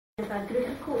A group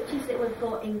of coaches that we've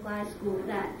got in Glasgow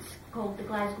that's called the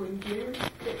Glasgow Endurance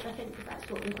Group, I think that's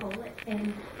what we call it.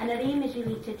 And our aim is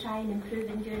really to try and improve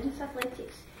endurance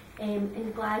athletics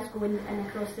in Glasgow and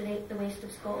across the west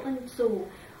of Scotland. So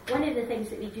one of the things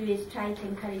that we do is try to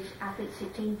encourage athletes to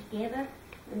train together.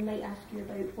 We might ask you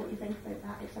about what you think about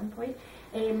that at some point.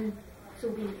 So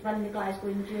we run the Glasgow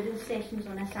Endurance sessions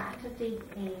on a Saturday,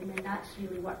 and that's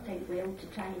really worked out well to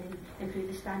try and improve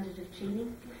the standard of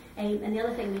training. And the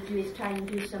other thing we do is try and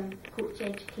do some coach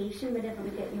education whenever we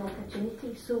get the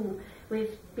opportunity. So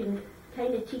we've been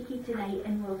kind of cheeky tonight,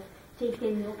 and we've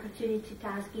taken the opportunity to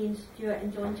ask Ian Stewart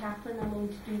and John Chaplin along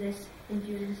to do this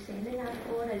endurance seminar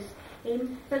for us.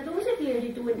 For those of you who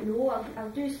don't know,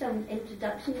 I'll do some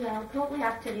introduction, and I'll probably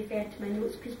have to refer to my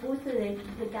notes because both of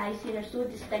the guys here are so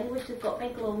distinguished. They've got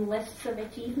big long lists of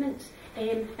achievements,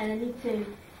 and I need to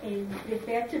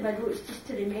refer to my notes just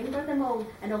to remember them all.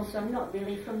 And also, I'm not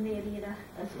really from their era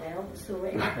as well, so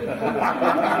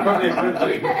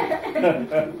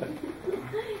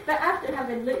but after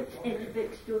having looked at the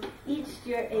books, so Ian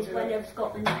Stewart is one of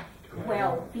Scotland's,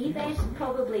 well, the best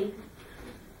probably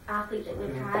athlete that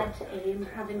we've had,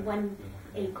 having won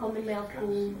a Commonwealth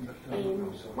gold,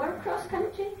 world cross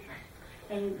country,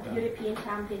 European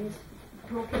champions,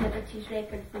 broken Liberty's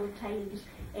record 4 times,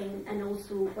 and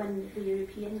also won the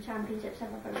European Championships. Have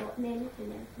I forgotten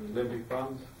anything else? Olympic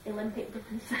bronze. Olympic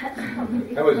bronze.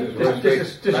 That was his worst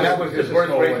race. That was his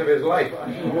worst race of his life.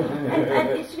 And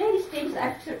it's very strange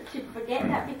that I should forget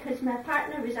that, because my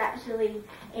partner was actually,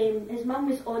 his mum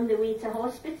was on the way to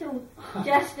hospital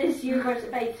just as you were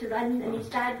about to run, and his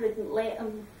dad wouldn't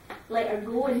let her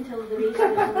go until the race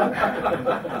was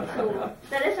over. So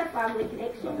there is a family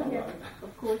connection here.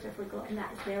 Of course, I've forgotten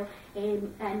that as well.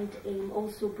 And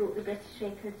also broke the British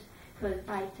record for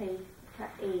 5 times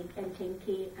in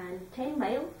 10k and 10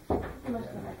 miles. He must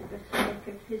have had the British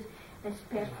record because it's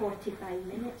per 45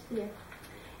 minutes there.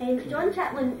 John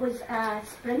Chaplin was a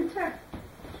sprinter.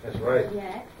 That's right.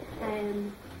 Yeah.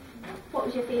 What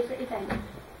was your favourite event?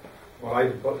 Well, I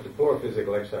did poor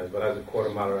physical exercise, but I was a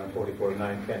quarter mile around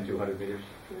 40-49, 10, 200 metres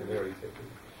in the early 60s.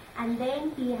 And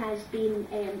then he has been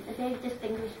a very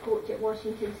distinguished coach at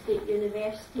Washington State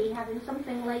University, having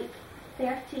something like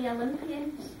 30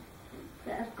 Olympians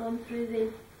that have gone through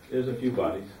the... There's a few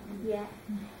bodies. Yeah.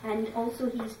 And also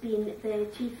he's been the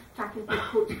chief faculty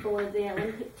coach for the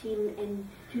Olympic team in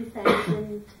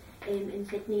 2000 in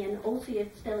Sydney, and also you're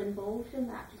still involved in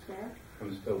that as well.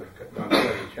 I'm still the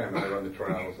chairman. I run the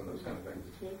trials and those kind of things.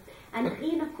 Okay. And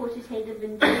Ian, of course, is head of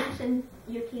endurance in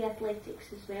UKA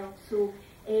Athletics as well. So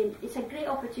it's a great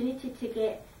opportunity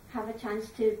to have a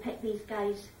chance to pick these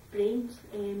guys' brains.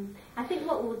 I think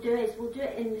what we'll do is we'll do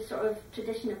it in the sort of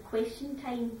tradition of question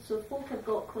time. So if folk have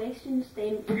got questions,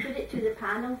 then we'll put it to the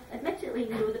panel. Admittedly,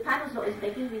 the panel's not as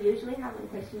big as we usually have in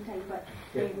question time, but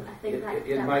I think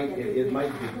it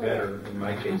might be better in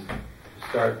my case.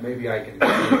 Start, maybe I can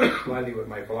slightly what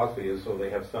my philosophy is, so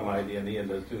they have some idea, and Ian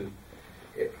does too.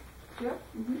 Sure.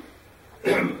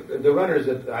 Mm-hmm. The runners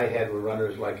that I had were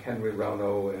runners like Henry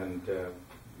Rono and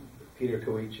Peter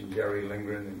Coach and Jerry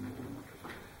Lindgren and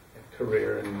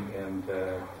Career and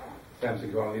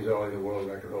Samson Gong. These are all the world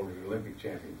record holders, Olympic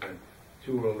champions, and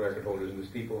 2 world record holders in the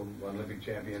steeple, 1 Olympic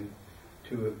champion.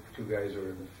 Two guys are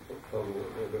in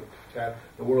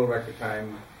the world record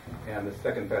time, and the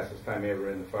second fastest time ever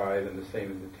in the 5, and the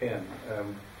same in the 10.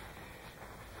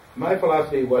 My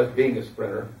philosophy was being a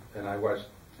sprinter, and I watched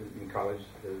in college.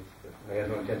 I had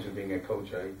no intention of being a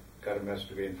coach. I got a master's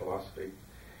degree in philosophy,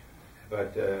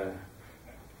 but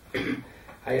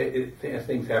as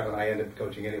things happen, I ended up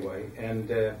coaching anyway. And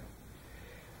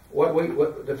what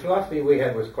the philosophy we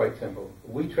had was quite simple.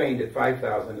 We trained at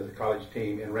 5,000 as a college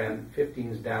team and ran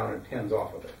 15s down and 10s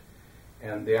off of it.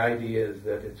 And the idea is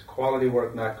that it's quality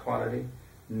work, not quantity.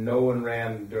 No one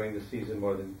ran during the season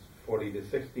more than 40 to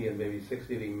 60, and maybe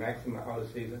 60 the maximum out of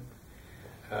the season.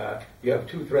 You have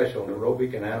 2 thresholds,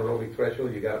 aerobic and anaerobic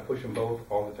threshold. You got to push them both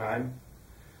all the time.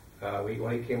 We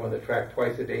only came on the track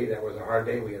twice a day. That was a hard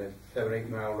day. We had a 7-8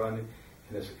 mile run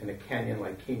in a canyon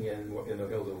like Kenya in the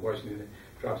hills of Washington. It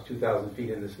drops 2,000 feet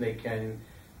in the Snake Canyon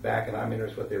back, and I'm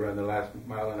interested what they run the last 1.5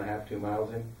 miles, 2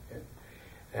 miles in.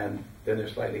 And then they're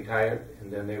slightly tired,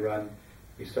 and then they run.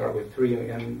 We start with 3,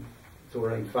 and so we're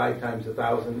running 5 times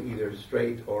 1,000, either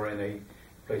straight or in a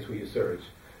place where you surge.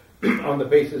 On the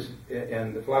basis,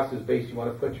 and the philosophy is based, you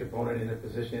want to put your opponent in a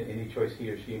position, any choice he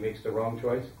or she makes the wrong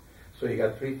choice. So you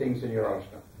got 3 things in your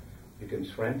arsenal. You can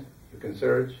sprint, you can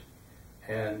surge,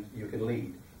 and you can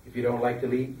lead. If you don't like to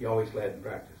lead, you always lead in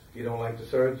practice. If you don't like to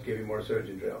surge, give you more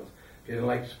surging drills. If you don't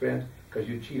like to sprint, because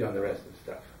you cheat on the rest of the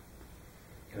stuff.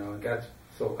 And that's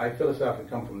So I philosophically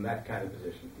come from that kind of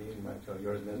position. You might tell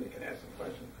yours, and then they can ask some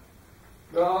questions.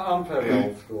 Well, I'm fairly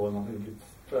old school, and I think it's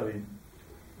fairly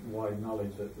wide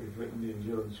knowledge that we've written the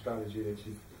endurance strategy, which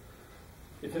is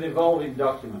it's an evolving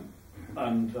document,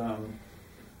 and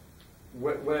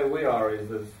where we are is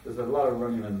there's a lot of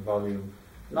running and volume,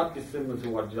 not dissimilar to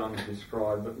what John's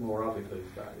described, but more of it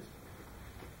these days.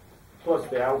 Plus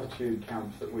the altitude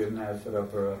camps that we've now set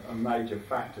up are a major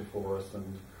factor for us,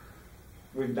 and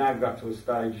we've now got to a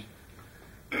stage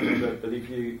that if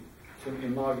you,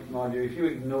 in my view, if you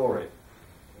ignore it,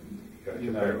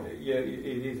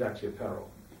 it is actually a peril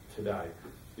today,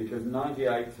 because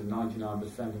 98 to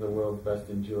 99% of the world's best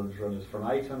endurance runners, from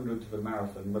 800 to the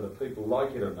marathon, whether people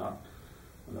like it or not,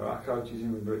 and there are coaches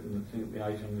in Britain that think the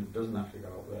 800 doesn't have to go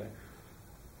up there,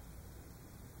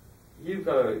 you've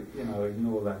got to,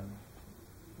 ignore that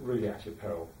really at your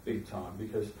peril, big time,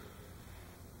 because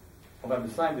I've had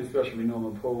the same discussion with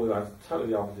Norman Paul, who has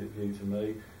totally the opposite view to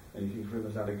me, and he thinks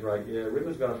Rimmer's had a great year.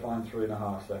 Rimmer's got to find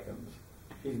 3.5 seconds.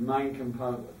 His main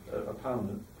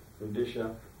opponent,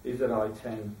 Rudisha, is at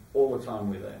I-10 all the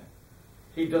time we're there.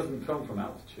 He doesn't come from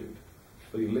altitude,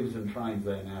 but he lives and trains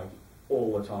there now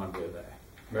all the time we're there.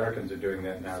 Americans are doing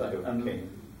that now too. And,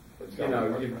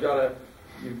 you've got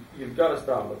to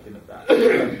start looking at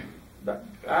that.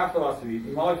 Our philosophy,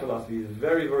 my philosophy, is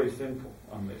very, very simple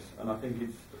on this, and I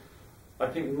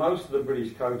think most of the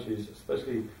British coaches,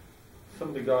 especially some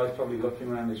of the guys probably looking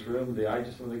around this room, the age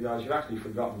of some of the guys, you've actually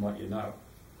forgotten what you know,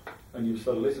 and you've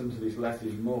sort of listened to this less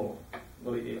is more.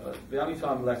 Well, the only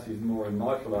time less is more in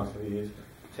my philosophy is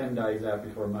 10 days out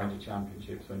before a major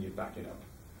championships when you're backing up.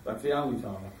 That's the only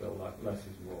time I feel like less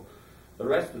is more. The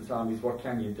rest of the time is what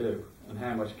can you do, and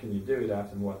how much can you do it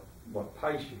at, and what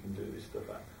pace you can do this stuff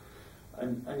at.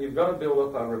 And you've got to build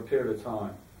up over a period of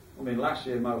time. I mean, last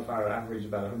year Mo Farah averaged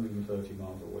about 130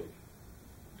 miles a week.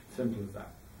 Simple as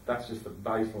that. That's just the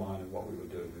baseline of what we were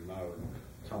doing with Mo and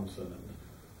Thompson and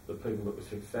the people that were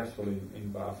successful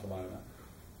in Barcelona.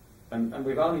 And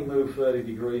we've only moved 30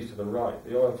 degrees to the right.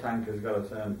 The oil tanker's got to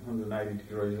turn 180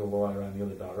 degrees all the way around the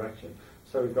other direction.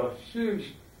 So we've got a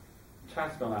huge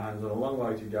task on our hands and a long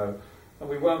way to go. And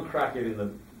we won't crack it in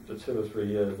the 2 or 3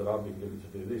 years that I've been given to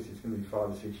do this. It's going to be 5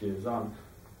 or 6 years on,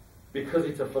 because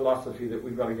it's a philosophy that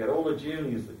we've got to get all the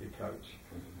juniors that you coach.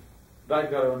 They've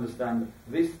got to understand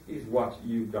this is what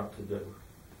you've got to do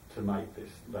to make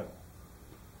this level.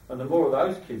 And the more of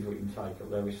those kids we can take up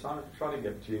there, we try to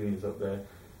get juniors up there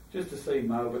just to see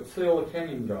Mo, but see all the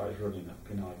Kenyan guys running up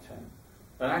in I-10.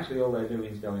 And actually all they're doing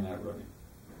is going out running.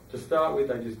 To start with,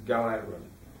 they just go out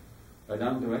running. They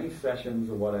don't do any sessions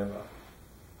or whatever.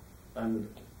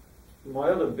 And my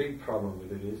other big problem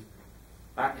with it is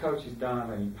our coaches don't have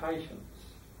any patience.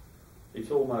 It's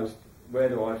almost, where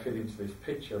do I fit into this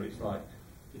picture? It's like,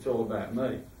 it's all about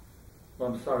me.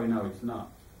 Well, I'm sorry, no, it's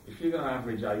not. If you're going to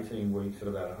average 18 weeks at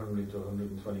about 100 to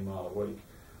 120 mile a week,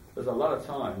 there's a lot of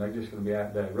time they're just going to be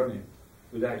out there running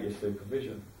without your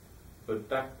supervision. But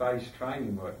that base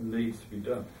training work needs to be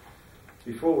done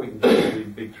before we can get to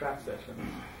these big track sessions.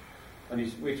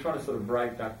 And we're trying to sort of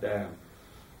break that down.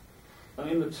 And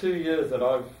in the 2 years that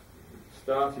I've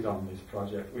started on this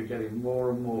project, we're getting more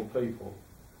and more people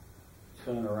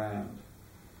turn around.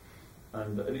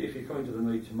 And if you come into the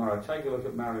meet tomorrow, take a look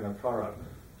at Marion Okoro.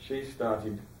 She's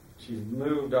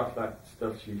moved off that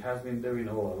stuff she has been doing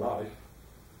all her life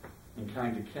and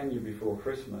came to Kenya before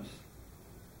Christmas.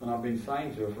 And I've been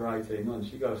saying to her for 18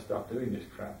 months, you've got to stop doing this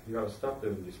crap. You've got to stop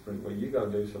doing this sprint where you've got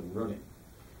to do some running.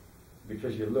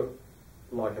 Because you look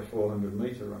like a 400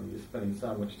 metre runner, you're spending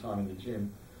so much time in the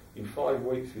gym. In 5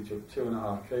 weeks we took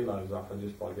 2.5 kilos off her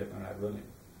just by getting her out running.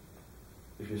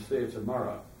 If you see her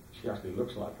tomorrow, she actually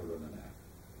looks like a runner now.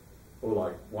 Or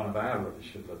like one of our runners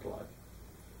should look like.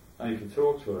 And if you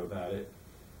talk to her about it,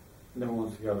 never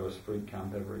wants to go to a sprint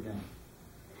camp ever again.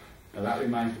 Now that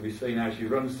remains to be seen how she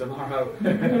runs tomorrow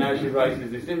and how she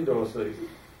races this indoor season.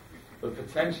 But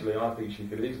potentially I think she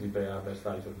could easily be our best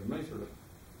 800 metre runner.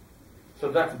 So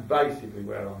that's basically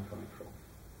where I'm coming from.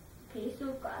 Okay, so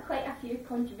we've got quite a few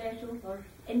controversial or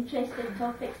interesting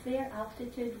topics there: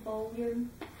 altitude, volume.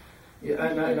 Yeah,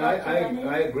 and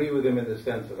I agree with him in the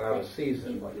sense of out of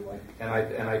season, and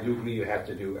I do agree you have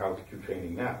to do altitude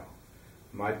training now.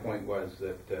 My point was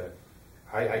that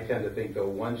I tend to think though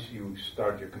once you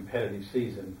start your competitive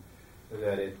season,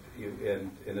 that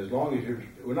and as long as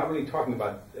we're not really talking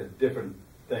about a different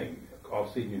thing.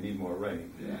 Off season you need more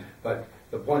rain, but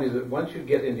the point is that once you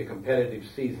get into competitive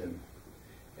season,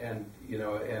 and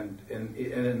no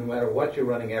matter what you're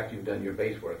running after you've done your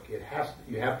base work, you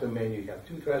have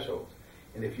two thresholds,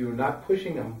 and if you're not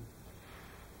pushing them,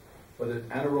 whether it's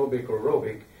anaerobic or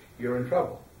aerobic, you're in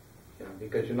trouble.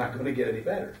 because you're not going to get any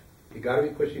better. You got to be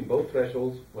pushing both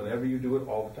thresholds whenever you do it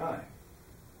all the time.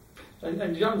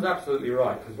 And John's absolutely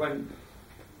right, because when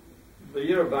the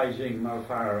year of Beijing, Mo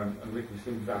Farah and Ricky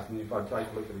Sims asked me if I'd take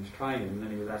a look at his training, and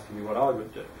then he was asking me what I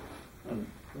would do. And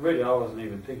really, I wasn't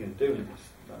even thinking of doing this.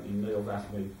 I mean, Neil's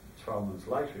asked me 12 months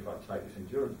later if I'd take this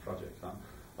endurance project on.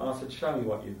 And I said, show me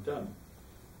what you've done.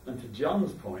 And to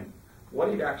John's point, what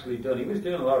he'd actually done, he was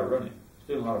doing a lot of running, he was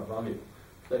doing a lot of volume.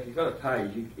 So if you've got a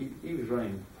page, he was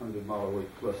running 100 mile a week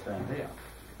plus down here.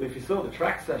 But if you saw the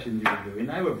track sessions you were doing,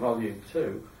 they were volume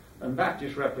too, and that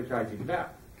just replicated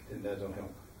that. And that don't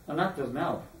help. And that doesn't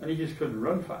help. And he just couldn't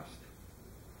run fast.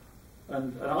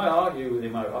 And I argued with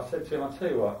him. I said to him, I'll tell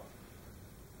you what,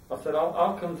 I said,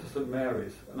 I'll come to St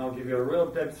Mary's and I'll give you a real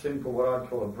dead simple, what I'd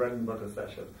call a bread and butter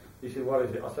session. He said, what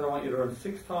is it? I said, I want you to run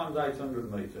 6 times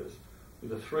 800 metres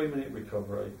with a 3-minute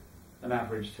recovery and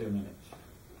average 2 minutes.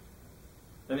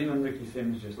 Then him and Ricky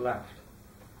Sims just laughed.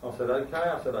 I said, okay.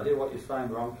 I said, I hear what you're saying,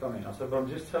 but I'm coming. I said, but I'm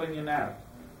just telling you now,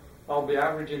 I'll be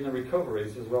averaging the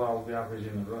recoveries as well as I'll be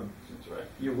averaging the runs. That's right.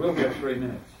 You will get 3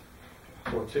 minutes.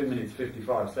 Or 2 minutes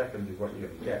 55 seconds is what you're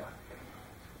going to get.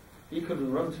 He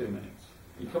couldn't run 2 minutes.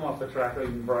 You come off the track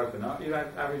even broken up, you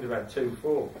average about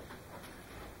 2:4.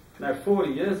 Now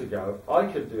 40 years ago, I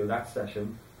could do that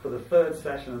session for the 3rd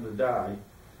session of the day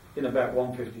in about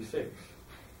 1:56.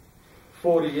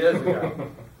 40 years ago.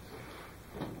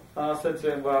 And I said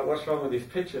to him, well, what's wrong with this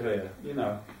picture here? You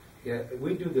know. Yeah,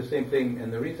 we do the same thing,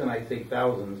 and the reason I say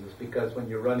thousands is because when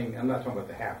you're running, I'm not talking about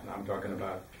the half now, I'm talking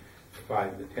about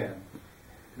 5 to 10.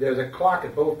 There's a clock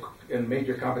at both, in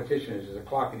major competitions, there's a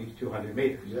clock in each 200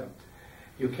 meters. Yeah.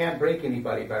 You can't break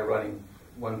anybody by running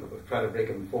try to break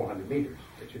them in 400 meters,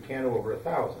 but you can over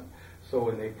 1,000. So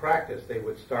when they practice, they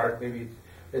would start, maybe,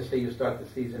 let's say you start the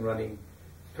season running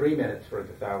 3 minutes for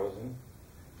the 1,000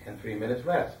 and 3 minutes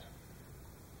rest.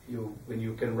 When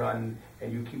you can run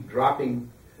and you keep dropping,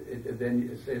 then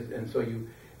it says, and so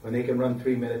when they can run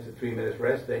 3 minutes at 3 minutes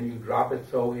rest, then you drop it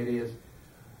so it is,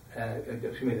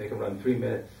 they can run 3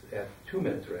 minutes at 2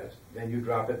 minutes rest, then you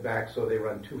drop it back so they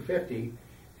run 250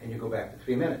 and you go back to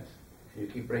 3 minutes. And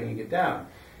you keep bringing it down.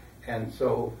 And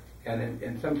so,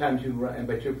 and sometimes you run,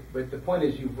 but the point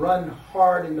is you run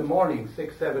hard in the morning,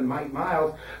 6-7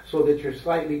 miles, so that you're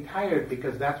slightly tired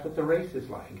because that's what the race is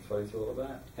like. That's what it's all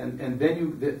about. And then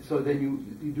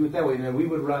you do it that way. Now we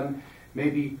would run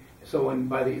maybe,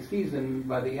 by the season,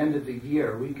 by the end of the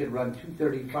year, we could run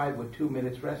 2:35 with 2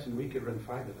 minutes rest, and we could run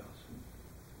 5 of those.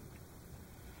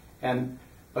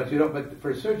 But for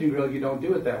a surgeon drill, you don't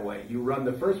do it that way. You run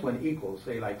the first one equal,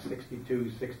 say like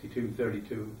 62, 62,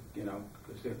 32,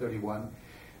 31.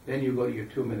 Then you go to your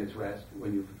 2 minutes rest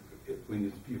when you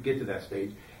get to that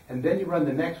stage. And then you run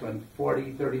the next one,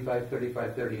 40, 35,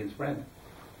 35, 30 in sprint.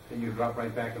 Then you drop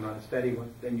right back and run a steady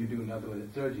one. Then you do another one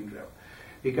at surgeon drill.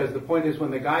 Because the point is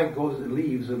when the guy goes and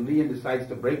leaves and Ian decides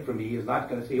to break from me, he is not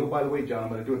going to say, oh, by the way, John, I'm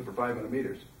going to do it for 500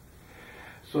 meters.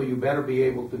 So you better be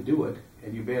able to do it.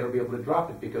 And you better be able to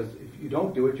drop it, because if you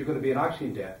don't do it, you're going to be in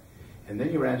oxygen debt. And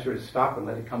then your answer is stop and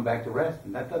let it come back to rest.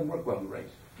 And that doesn't work well in the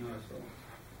race. No, that's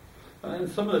right. And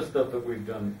some of the stuff that we've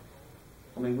done,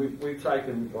 I mean, we've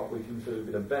taken what we consider to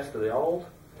be the best of the old,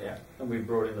 and we've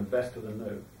brought in the best of the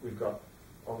new. We've got,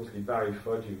 obviously, Barry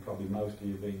Fudge, who probably most of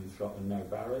you being in Scotland know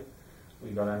Barry.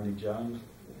 We've got Andy Jones,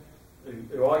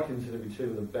 who I consider to be 2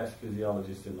 of the best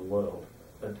physiologists in the world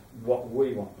at what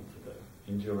we want them to do,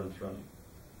 endurance running.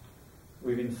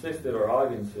 We've insisted, or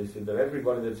I've insisted, that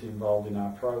everybody that's involved in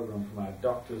our program, from our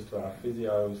doctors to our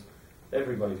physios,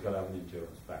 everybody's got to have an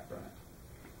endurance background.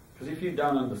 Because if you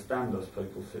don't understand us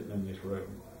people sitting in this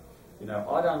room,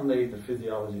 I don't need the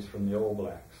physiologist from the All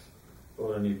Blacks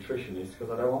or a nutritionist, because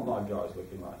I don't want my guys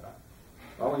looking like that.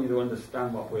 I want you to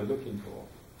understand what we're looking for.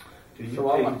 Do you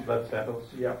take blood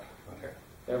samples? Yep. Okay.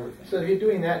 Everything. So if you're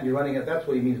doing that and you're running it, that's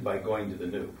what he means by going to the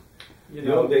new. In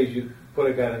the old days, you put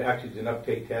a guy on an oxygen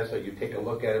uptake test, or you take a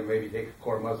look at him, maybe take a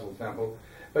core muscle sample.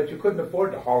 But you couldn't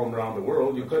afford to haul them around the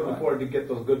world. You couldn't afford to get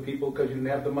those good people because you didn't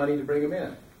have the money to bring them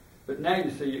in. But now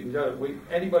you see, you can go.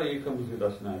 Anybody who comes with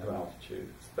us now to altitude,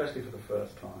 especially for the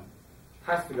first time,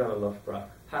 has to go to Loughborough,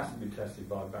 has to be tested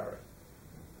by Barry.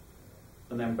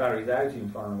 And then Barry's out in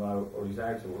front of, or he's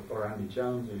out, or Andy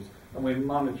Jones is, and we're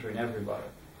monitoring everybody.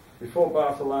 Before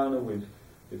Barcelona, with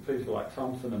people like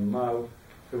Thompson and Mo,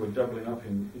 who were doubling up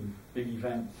in big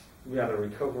events. We had a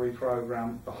recovery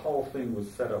program. The whole thing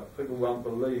was set up. People won't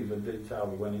believe the detail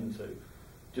we went into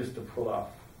just to pull off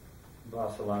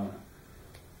Barcelona.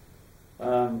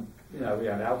 You know, we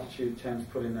had altitude tents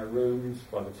put in their rooms.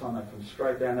 By the time they come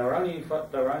straight down, they were only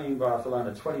in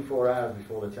Barcelona 24 hours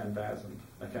before the 10,000.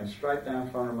 They came straight down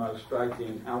from remote, straight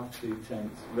in, altitude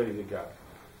tents, ready to go.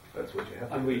 That's what you have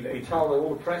to And do. we told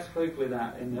all the press people in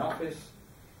the office,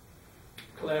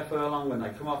 Claire Furlong, when they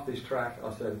come off this track,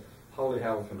 I said, holy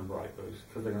hell, it's going to break loose,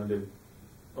 because they're going to do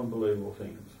unbelievable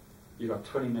things. You've got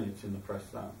 20 minutes in the press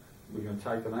zone. We're going to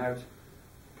take them out.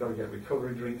 Got to get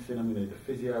recovery drinks in them. We need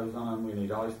the physios on them. We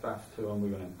need ice baths to them. We're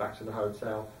going to back to the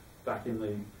hotel, back in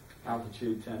the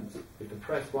altitude tents. If the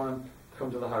press want them,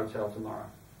 come to the hotel tomorrow.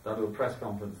 They'll do a press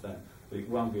conference then, but it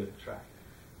won't be at the track.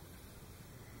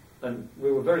 And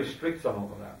we were very strict on all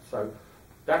of that. So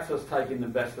that's us taking the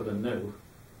best of the new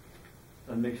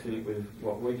and mixing it with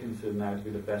what we consider now to be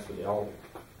the best of the old.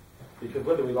 Because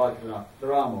whether we like it or not,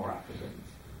 there are more Africans.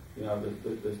 You know,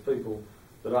 there's people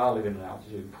that are living in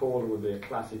altitude. Paula would be a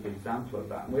classic example of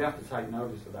that, and we have to take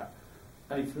notice of that.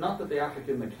 And it's not that the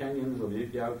Kenyans or the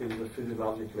Ethiopians are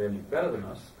physiologically any better than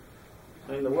us.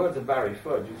 And in the words of Barry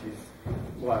Fudge, which is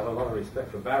why I have a lot of respect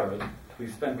for Barry, we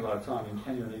spent a lot of time in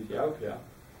Kenya and Ethiopia,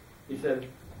 he said,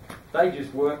 they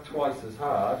just work twice as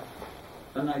hard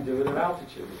and they do it at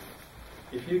altitude.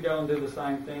 If you go and do the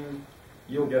same thing,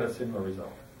 you'll get a similar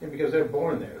result. Yeah, because they're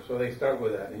born there, so they start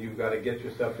with that, and you've got to get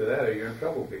yourself to that or you're in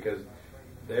trouble, because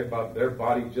their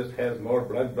body just has more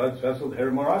blood vessels,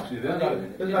 have more oxygen.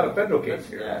 This is not a federal case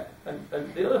here. Yeah,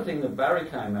 and the other thing that Barry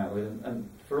came out with, and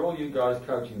for all you guys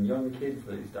coaching young kids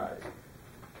these days,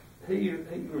 he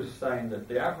was saying that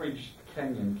the average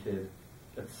Kenyan kid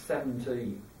at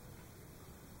 17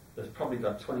 has probably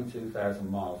got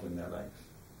 22,000 miles in their legs.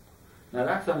 Now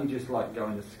that's only just like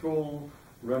going to school,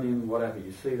 running, whatever.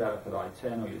 You see that up at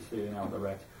I-10 or you see it in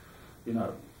Eldoret, you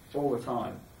know, all the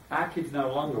time. Our kids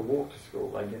no longer walk to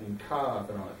school. They get in cars,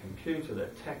 they're on a computer, they're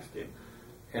texting.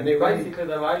 And they're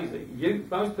lazy.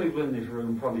 Most people in this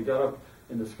room probably got up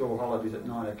in the school holidays at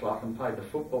 9 o'clock and played the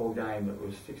football game that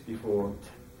was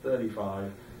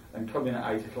 64-35 and come in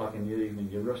at 8 o'clock in the evening.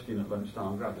 You rushed in at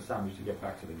lunchtime, grabbed a sandwich to get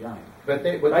back to the game. But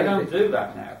they don't do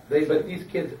that now. But these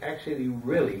kids actually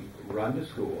really run to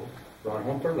school, run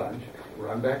home for lunch,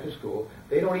 run back to school.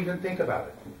 They don't even think about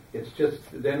it. It's just,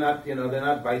 they're not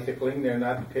bicycling, they're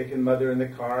not taking mother in the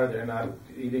car, they're not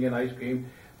eating an ice cream,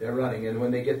 they're running. And when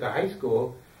they get to high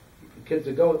school, the kids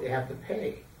that go, they have to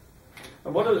pay.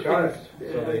 And one of the things,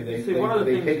 so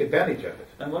they take advantage of it.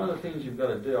 And one of the things you've got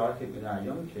to do, I think, with our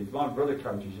young kids, my brother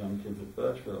coaches young kids at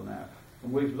Birchville now,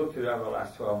 and we've looked at it over the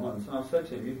last 12 months, and I've said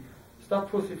to him, you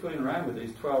stop pussyfooting around with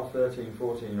these 12, 13,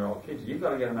 14-year-old kids. You've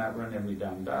got to get them out running every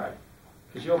damn day,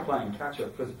 because you're playing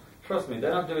catch-up, because, trust me,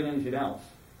 they're not doing anything else.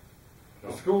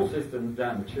 The school system's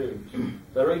down the tubes.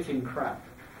 They're eating crap.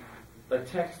 They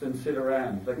text and sit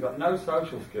around. They've got no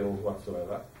social skills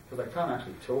whatsoever, because they can't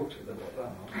actually talk to them.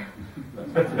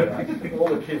 All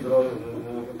the kids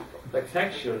they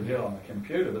text you on a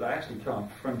computer, but they actually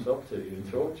can't front up to you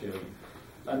and talk to you.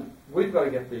 And we've got to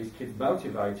get these kids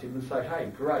motivated and say, hey,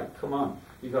 great, come on,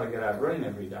 you've got to get out running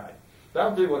every day.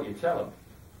 They'll do what you tell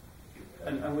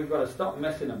them. And we've got to stop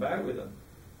messing about with them.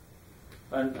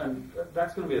 And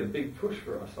that's going to be a big push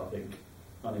for us, I think,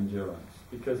 on endurance.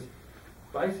 Because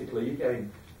basically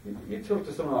you talk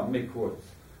to someone like Mick Woods.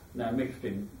 Now Mick's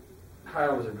been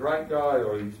hailed as a great guy,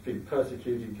 or he's been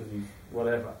persecuted because he's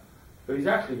whatever. But he's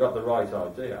actually got the right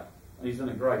idea. And he's done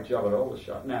a great job at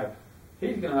Aldershot. Now,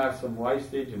 he's going to have some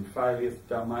wastage and failures that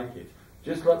don't make it.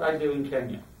 Just like they do in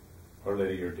Kenya. Or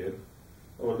Lydia did.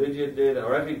 Or Lydia did,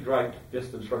 or every great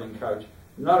distance running coach.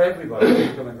 Not everybody has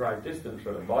become a great distance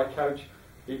runner. My coach,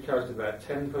 he coached about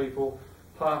 10 people.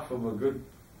 Half of them were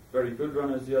very good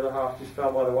runners, the other half just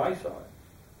fell by the wayside.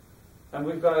 And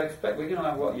we've got to expect, we're going to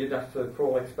have what you'd have to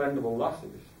call expendable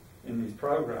losses in this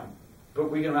program.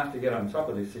 But we're going to have to get on top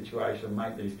of this situation and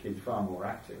make these kids far more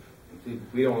active.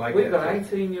 We don't like We've got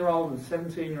 18-year-old and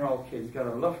 17-year-old kids go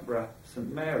to Loughborough,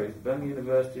 St Mary's, Birmingham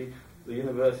University, the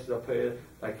universities up here.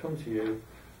 They come to you.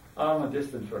 I'm a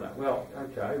distance runner. Well,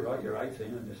 okay, right, you're 18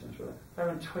 and a distance runner. They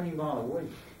run 20 mile a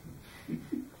week.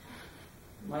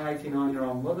 My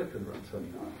 89-year-old mother could run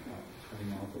 20 miles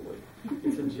a week.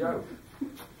 It's a joke.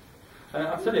 And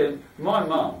I'll tell you, my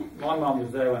mum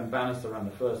was there when Bannister ran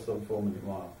the first sub-4 minute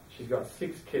mile. She's got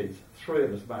 6 kids, 3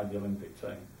 of us made the Olympic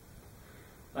team.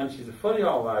 And she's a funny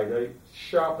old lady,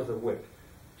 sharp as a whip.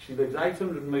 She lives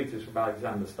 800 metres from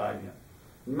Alexander Stadium.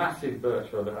 Massive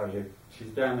birch road over here. She's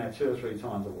down there 2 or 3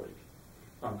 times a week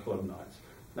on club nights.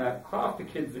 Now, half the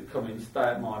kids that come in stay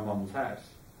at my mum's house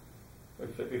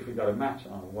if we got a match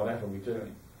on or whatever we're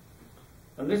doing.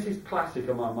 And this is classic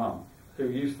of my mum, who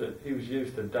was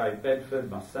used to Dave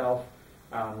Bedford, myself,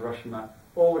 Alan Rushmer,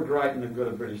 all the great and the good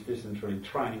of British dysentery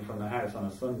training from the house on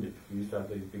a Sunday. We used to have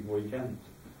these big weekends.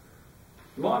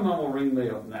 My mum will ring me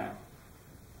up now,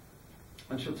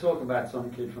 and she'll talk about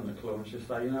some kid from the club, and she'll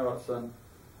say, you know what, son,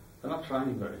 they're not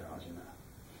training very hard, you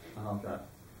know. And I'll go,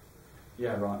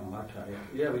 yeah, right, Mum, okay,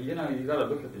 yeah. Yeah, but you know, you've got to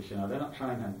look at this, you know, they're not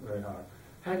training very hard.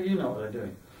 How do you know what they're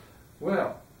doing?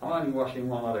 Well, I'm only washing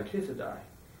one lot of kit a day.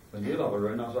 When you lot were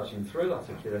running, I was washing 3 lots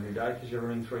of kit every day because you're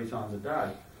running 3 times a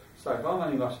day. So if I'm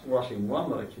only washing 1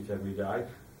 lot of kit every day,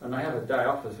 and they have a day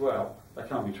off as well, they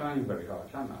can't be training very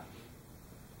hard, can they?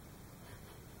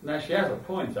 Now, she has a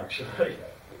point, actually,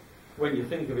 when you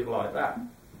think of it like that.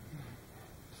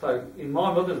 So, in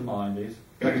my mother's mind is,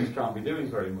 they just can't be doing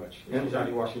very much. She's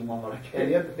only washing 1 lot of kit.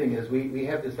 And the other thing is, we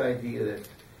have this idea that,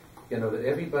 you know, that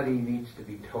everybody needs to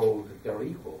be told that they're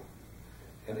equal.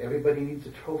 And everybody needs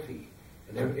a trophy.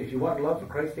 And if you want love, for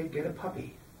Christ's sake, get a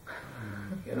puppy.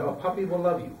 You know, a puppy will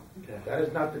love you. That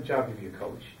is not the job of your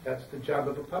coach. That's the job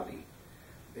of a puppy.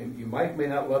 And your wife may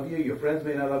not love you, your friends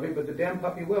may not love you, but the damn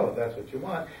puppy will, if that's what you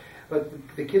want. But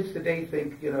the kids today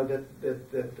think, you know,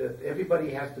 that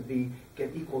everybody has to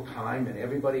get equal time and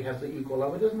everybody has to equal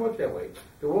love. It doesn't work that way.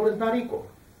 The world is not equal.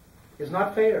 It's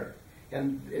not fair.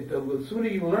 And the sooner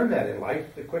you learn that in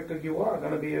life, the quicker you are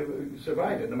going to be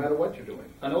survive it, no matter what you're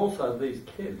doing. And also, these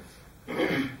kids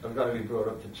have got to be brought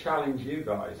up to challenge you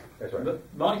guys. That's right. But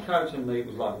my coaching league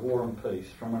was like War and Peace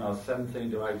from when I was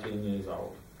 17 to 18 years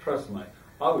old. Trust me,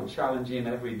 I would challenge him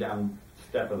every damn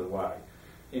step of the way.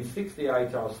 In 68, I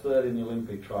was third in the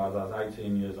Olympic trials. I was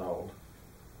 18 years old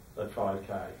at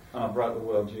 5K, and I broke the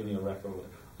world junior record.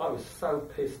 I was so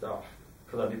pissed off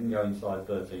because I didn't go inside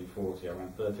 13:40. I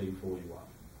ran 13:41.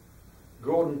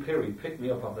 Gordon Pirrie picked me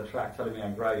up off the track telling me how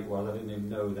great it was. I didn't even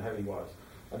know who the hell he was.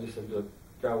 I just said, look,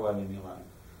 go away, leave me alone.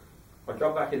 I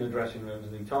got back in the dressing rooms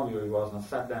and he told me who he was, and I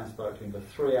sat down and spoke to him for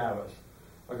 3 hours.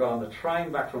 I got on the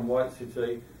train back from White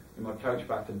City with my coach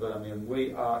back to Birmingham.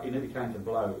 It nearly came to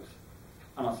blows.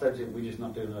 And I said to him, we're just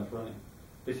not doing enough running.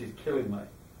 This is killing me.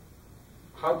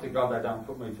 Hope to God they don't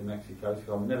put me to Mexico because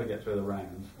I'll never get through the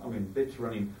rounds. I'm in bits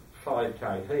running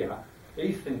 5K here.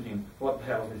 He's thinking, what the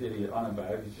hell is this idiot on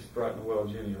about? He's just broken the world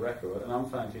junior record. And I'm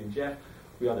saying to him, Jeff,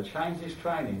 we either change this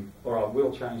training or I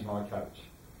will change my coach.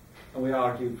 And we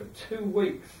argued for 2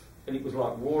 weeks, and it was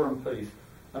like War and Peace.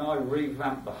 And I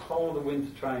revamped the whole of the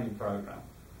winter training program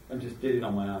and just did it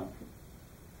on my own.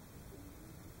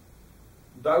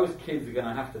 Those kids are going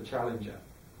to have to challenge you.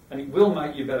 And it will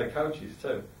make you better coaches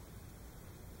too.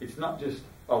 It's not just,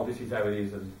 oh, this is how it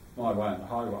is and my way and the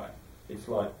highway. It's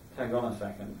like, hang on a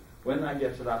second. When they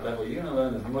get to that level, you're going to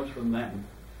learn as much from them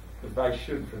as they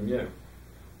should from you.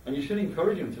 And you should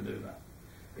encourage them to do that.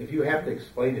 If you have to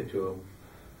explain it to them,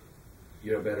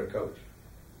 you're a better coach.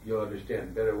 You'll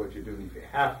understand better what you're doing if you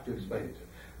have to explain it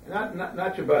to them.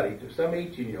 Not your buddy, to some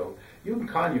 18-year-old. You can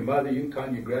con your mother, you can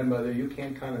con your grandmother, you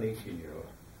can't con an 18-year-old.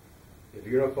 If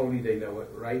you're a phony, they know it.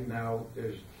 Right now,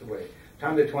 there's the way.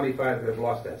 Time they're 25, they've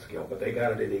lost that skill, but they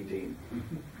got it at 18.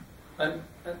 And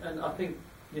I think,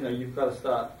 you know, you've got to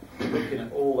start looking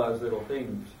at all those little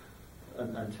things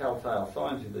and telltale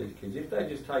signs of these kids. If they're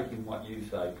just taking what you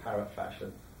say, parrot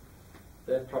fashion,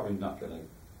 they're probably not going to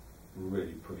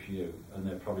really push you, and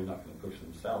they're probably not going to push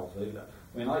themselves either.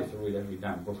 I mean, I used to read every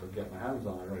damn book I'd get my hands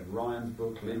on. I read Ryan's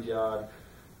book, Lydiard,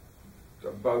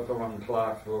 both Ron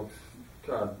Clark's books,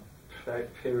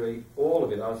 Pirrie, all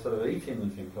of it. I was sort of eating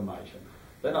this information.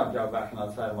 Then I'd go back and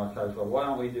I'd say to my coach, well, why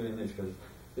aren't we doing this? Because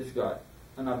this guy,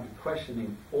 and I'd be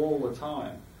questioning all the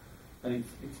time. And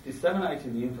it's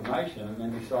disseminating the information and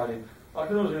then deciding. I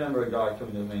can always remember a guy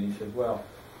coming to me and he said, well,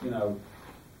 you know,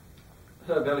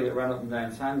 Herb Elliott ran up and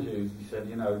down sand dunes. He said,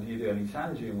 you know, do you do any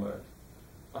sand dune work?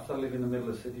 I said, I live in the middle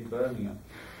of city Birmingham.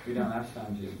 We don't have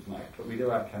sand dunes, mate, but we do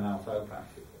have canal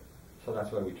towpaths. So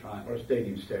that's where we train. Or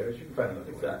stadium stairs, you can find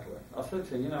another Exactly. I said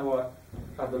to him, you know what,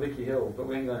 have the Vicky Hills, but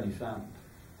we ain't got any sand.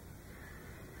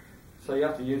 So you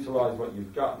have to utilise what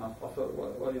you've got. And I thought,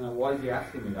 well, you know, why is he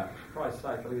asking me that? For Christ's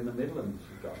sake, I live in the Midlands,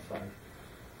 for God's sake.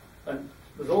 And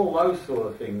there's all those sort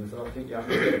of things that I think you have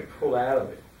to pull out of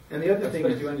it. And the other thing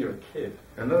is, when you're a kid.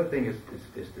 Another thing is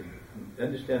to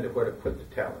understand where to put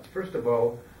the talent. First of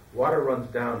all, water runs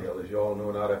downhill, as you all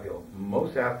know, not uphill.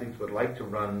 Most athletes would like to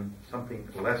run something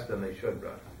less than they should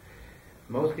run.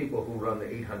 Most people who run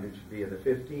the 800 should be in the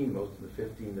 15, most in the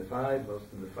 15 the 5, most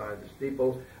in the 5 the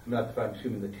steeple, not the 5,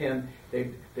 excuse me, the 10.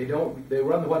 They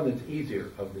run the one that's easier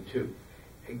of the two.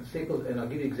 Steeples, and I'll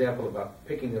give you an example about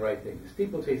picking the right thing. The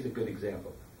steeplechase is a good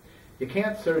example. You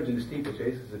can't surge in the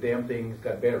steeplechase because the damn thing's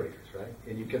got barriers, right?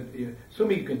 And you can,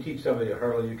 assuming you can teach somebody to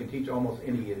hurl, you can teach almost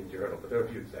any idiot to hurl, but there are a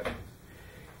few exceptions.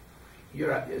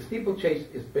 A steeplechase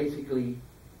is basically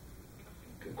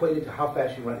equated to how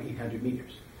fast you run 800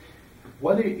 meters.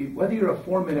 Whether you're a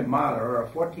 4-minute miler or a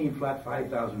 14 flat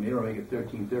 5,000 meter or make it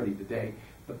 13:30 today,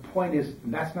 the point is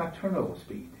that's not turnover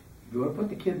speed. If you want to put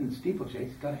the kid in the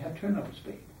steeplechase, he's got to have turnover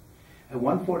speed. A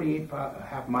 148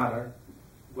 half miler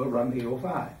will run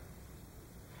 8:05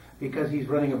 because he's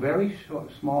running a very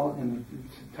small, and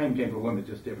time change for women is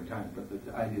just different times, but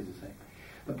the idea is the same.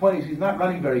 The point is he's not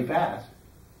running very fast.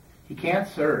 He can't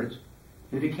surge.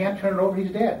 And if he can't turn it over,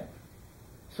 he's dead.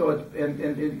 So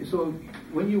so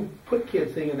when you put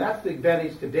kids thinking, that's the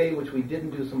advantage today, which we didn't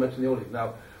do so much in the old days.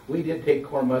 Now, we did take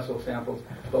core muscle samples,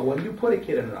 but when you put a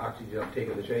kid in an oxygen uptake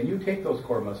of the train, you take those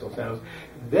core muscle samples,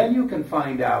 then you can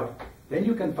find out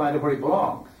where he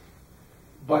belongs.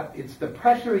 But it's the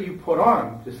pressure you put on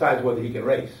him decides whether he can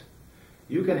race.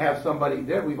 You can have somebody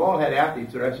there. We've all had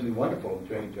athletes that are absolutely wonderful in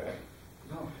training track.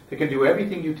 They can do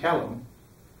everything you tell them,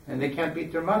 and they can't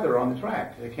beat their mother on the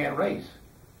track. They can't race.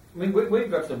 I mean, we've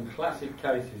got some classic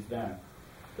cases now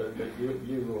that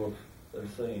you all have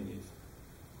seen. Is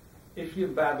if you're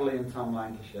Badley and Tom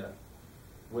Lancashire,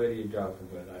 where do you go from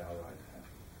where they are right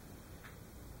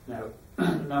now?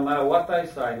 Now, no matter what they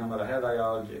say, no matter how they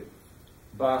argue,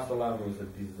 Barcelona was a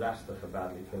disaster for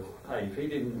Badley because, hey, if he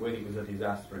didn't win, it was a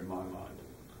disaster in my mind.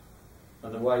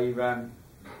 And the way he ran,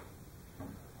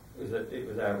 it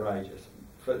was outrageous.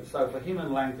 So for him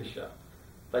and Lancashire,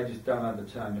 they just don't have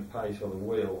the change of pace or the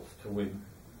wheels to win.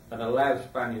 And allow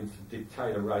Spaniards to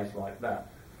dictate a race like that,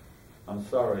 I'm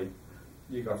sorry,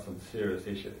 you've got some serious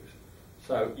issues.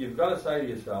 So you've got to say to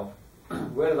yourself,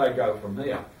 where do they go from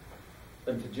here?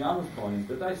 And to John's point,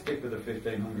 did they stick with the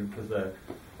 1500 because they're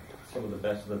some of the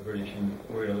best of the British and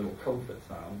we're in a little comfort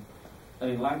zone?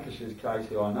 And in Lancashire's case,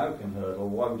 who I know can hurdle,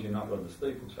 why would you not run the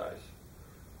steeplechase?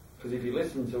 Because if you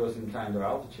listen to us in counter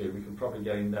altitude, we could probably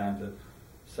get him down to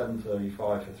 7:35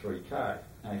 for 3k.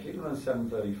 Now, if you can run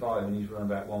 7:35 and he's run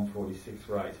about 1:46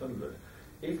 for 800,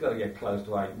 he's got to get close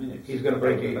to 8 minutes. He's going to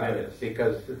break 8 minutes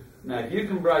because now, if you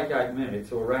can break 8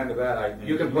 minutes or around about 8 minutes,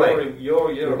 you can play.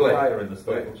 You're a player in the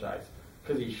steeplechase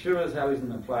because he sure as hell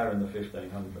isn't a player in the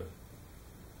 1500.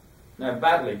 Now,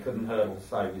 Badley couldn't hurdle to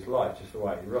save his life just the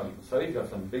way he runs, so he's got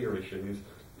some bigger issues.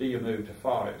 Do you move to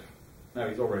 5? Now,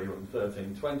 he's already run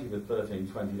 13:20, but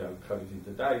 13:20 don't cut it in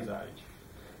today's age.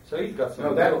 So he's got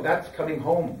some... No, that's coming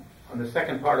home on the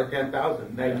second part of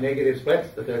 10,000. Negative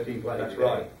splits, the 13:20. That's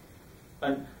right.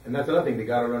 And that's another thing, they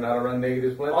got to run how to run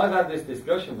negative splits. I've had this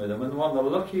discussion with them, and one of the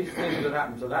luckiest things that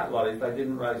happened to that lot is they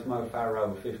didn't race Mo Farah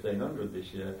over 1500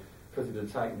 this year because he'd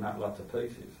have taken that lot to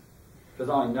pieces. Because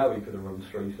I know he could have run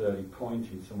 3:30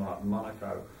 pointing somewhere like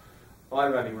Monaco. I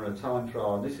ran him run a time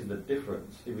trial, and this is the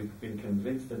difference. He had been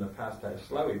convinced in the past how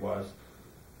slow he was.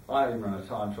 I had him run a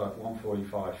time trial at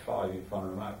 1:45.5 in front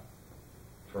of him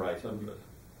for 800.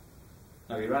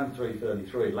 Now, he ran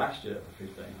 3:33 last year for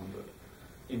 1500.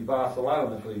 In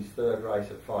Barcelona, for his third race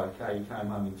at 5k, he came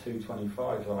home in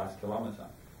 2:25 for the last kilometre.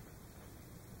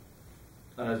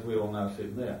 And as we all know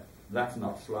sitting there, that's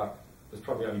not slow. There's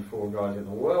probably only 4 guys in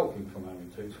the world who can come home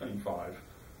in 2:25,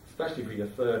 especially for your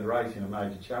third race in a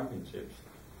major championships.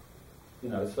 You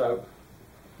know, so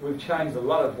we've changed a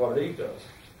lot of what he does.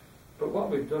 But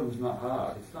what we've done is not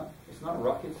hard. It's not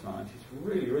rocket science. It's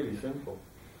really, really simple.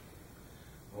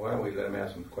 Well, why don't we let him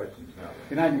ask some questions now?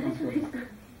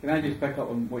 Can I just pick up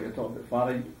on what you're talking about,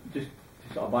 Farah? Just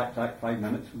to sort of backtrack 5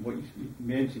 minutes from what you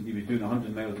mentioned, he was doing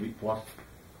 100 miles a week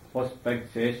plus big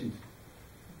sessions.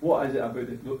 What is it about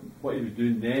what he was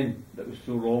doing then that was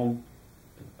so wrong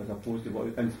as opposed to what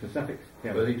in specifics?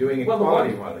 Was he doing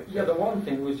equality mileage? Yeah, the one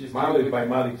thing was just... Mileage by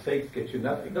mileage sakes gets you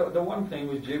nothing. The one thing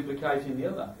was duplicating the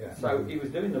other. Yeah. So he was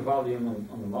doing the volume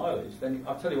on the mileage. Then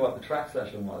I'll tell you what the track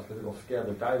session was, because it'll scare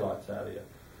the daylights out of you.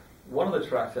 One of the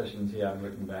track sessions he had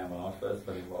written down when I first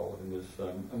got involved,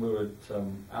 and we were at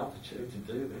altitude to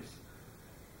do this,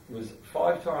 was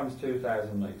 5 times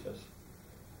 2,000 metres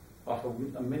off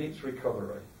a minute's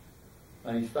recovery.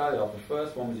 And he started off, the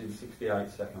first one was in 68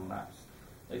 second laps.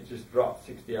 It just dropped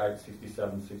 68,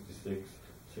 67, 66,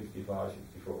 65,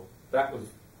 64. That was,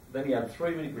 then he had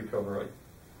 3 minute recovery,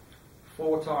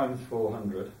 4 times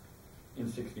 400 in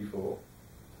 64,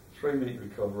 3 minute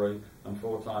recovery, and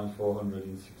 4 times 400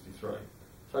 in 63.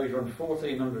 So he's run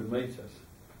 1,400 metres,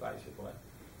 basically.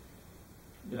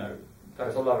 You know,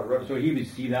 that's a lot of running. So he would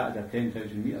see that as a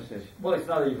 10,000 metre session? Well, it's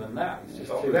not even that. It's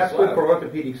just too that's slow. good for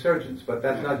orthopaedic surgeons, but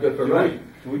that's not good for running.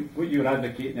 So what you're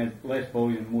advocating is less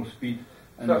volume, more speed.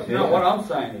 So, no, what I'm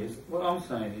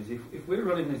saying is, if we're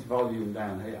running this volume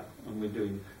down here and we're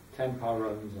doing tempo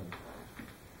runs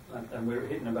and we're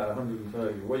hitting about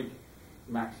 130 a week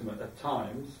maximum at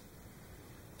times,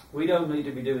 we don't need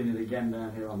to be doing it again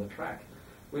down here on the track.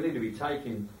 We need to be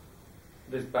taking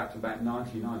this back to about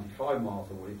 90, 95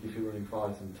 miles a week if you're running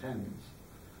 5s and 10s.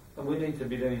 And we need to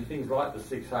be doing things like the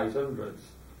 6-800s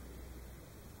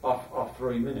off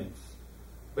 3 minutes.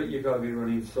 But you've got to be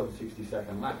running sub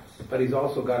 60-second laps. But he's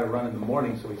also got to run in the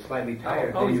morning, so he's slightly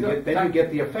tired. Oh, then you get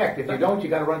the effect. If you don't, you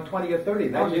got to run 20 or 30.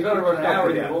 You've got to run an hour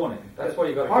in the morning. That's why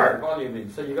you've got to hard. get the volume in.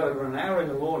 So you've got to run an hour in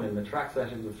the morning. The track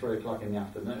sessions are 3 o'clock in the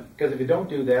afternoon. Because if you don't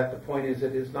do that, the point is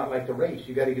that it's not like the race.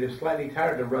 You got to get slightly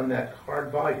tired to run that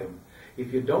hard volume.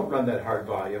 If you don't run that hard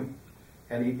volume,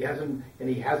 and he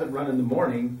hasn't run in the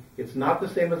morning, it's not the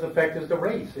same as effect as the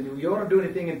race. And you don't do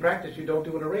anything in practice you don't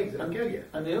do in a race. It'll kill you.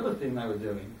 And the other thing they were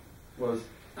doing was,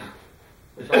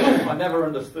 which I never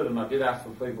understood, and I did ask the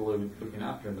people who were looking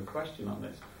after him the question on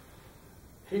this.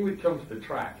 He would come to the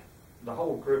track, the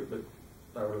whole group that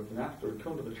they were looking after would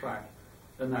come to the track,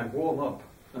 and they'd warm up,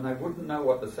 and they wouldn't know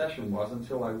what the session was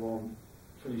until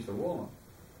they finished the warm-up.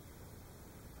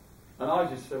 And I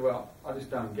just said, well, I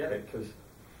just don't get it, because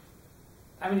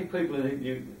how many people in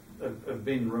you have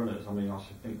been runners? I mean, I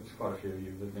should think there's quite a few of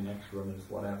you that have been ex-runners,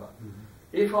 whatever. Mm-hmm.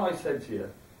 If I said to you,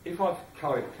 if I've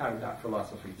carried that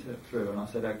philosophy through and I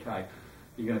said, okay,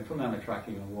 you're going to come down the track,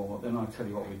 you're going to warm up, then I'll tell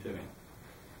you what we're doing.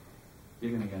 You're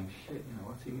going to go, shit,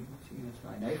 what's he going to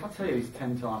say? Now, if I tell you it's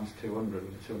 10 times 200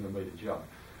 with a 200 metre jump,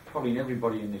 probably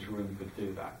everybody in this room could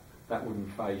do that. That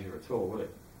wouldn't phase you at all, would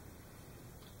it?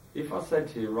 If I said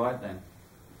to you, right then,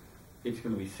 it's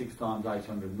going to be 6 times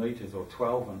 800 metres or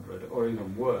 1200, or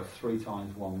even worse, 3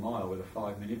 times 1 mile with a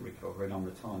 5-minute recovery and I'm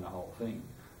retiring the whole thing.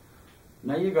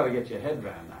 Now you've got to get your head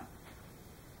around that.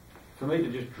 For me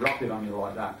to just drop it on you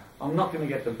like that, I'm not going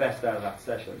to get the best out of that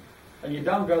session. And you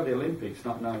don't go to the Olympics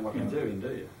not knowing what you're doing, do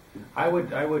you? I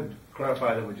would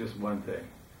clarify that with just one thing.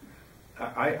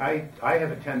 I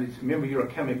have a tendency, remember you're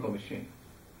a chemical machine.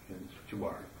 That's what you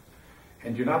are.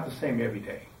 And you're not the same every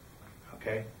day.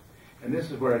 Okay? And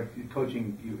this is where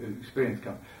coaching experience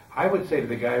comes. I would say to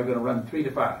the guy, we're going to run 3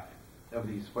 to 5 of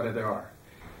these, whatever there are.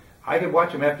 I could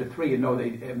watch them after 3 and know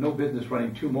they have no business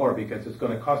running 2 more because it's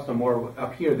going to cost them more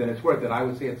up here than it's worth it. I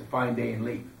would say it's a fine day and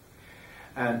leave.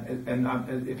 And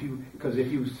if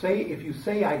you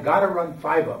say I got to run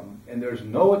 5 of them and there's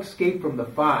no escape from the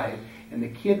 5 and the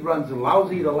kid runs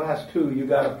lousy the last 2, you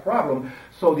got a problem.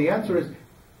 So the answer is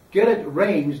get a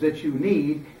range that you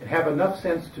need and have enough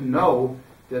sense to know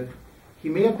that he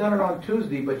may have done it on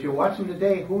Tuesday, but you're watching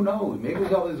today, who knows? Maybe it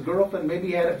was all his girlfriend, maybe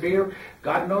he had a beer,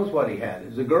 God knows what he had.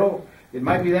 As a girl, it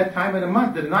might be that time of the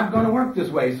month that it's not going to work this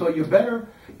way. So you better,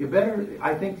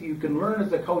 I think you can learn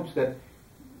as a coach that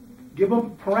give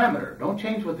them parameter. Don't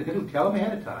change what they can do. Tell them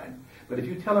ahead of time. But if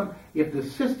you tell them, if the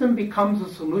system becomes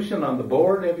a solution on the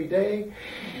board every day,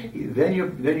 then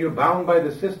you're bound by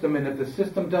the system. And if the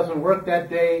system doesn't work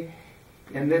that day,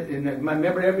 and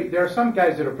remember, there are some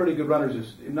guys that are pretty good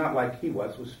runners, not like he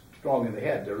was strong in the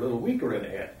head. They're a little weaker in the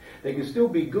head. They can still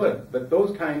be good, but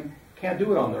those kind can't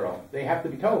do it on their own. They have to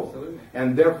be told. Absolutely.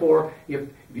 And therefore, if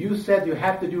you said you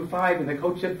have to do 5, and the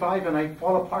coach said 5, and I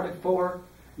fall apart at 4,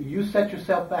 you set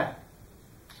yourself back.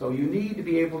 So you need to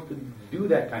be able to do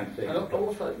that kind of thing. And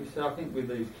also, you see, I think with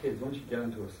these kids, once you get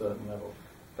into a certain level,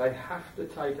 they have to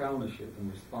take ownership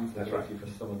and responsibility for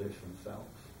some of this themselves.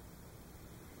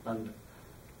 And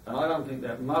I don't think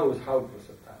that Mo is hopeless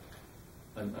at that.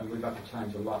 And we've had to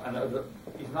change a lot. And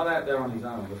he's not out there on his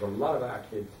own. There's a lot of our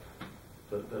kids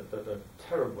that are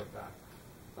terrible at that.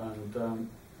 And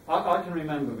I can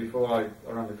remember before I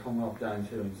ran the Commonwealth Games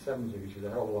here in 70, which was a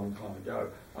hell of a long time ago,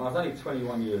 and I was only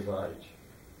 21 years of age.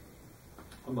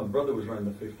 And my brother was running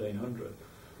the 1500.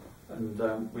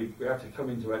 And we had to come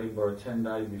into Edinburgh 10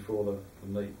 days before the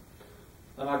meet.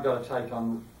 And I've got to take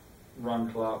on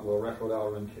Ron Clark, World Record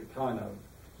holder, and Kip Kino.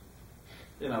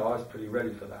 I was pretty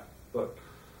ready for that. But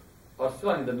I was still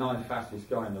only the 9th fastest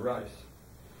guy in the race.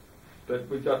 But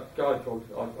we got a guy called,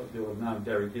 I deal with now,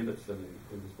 Derek Ibbotson,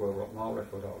 who was World Mile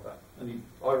Record holder. And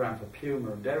I ran for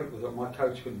Puma, and Derek was up. My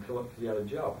coach couldn't come up because he had a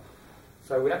job.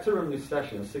 So we had to run this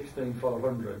session, 16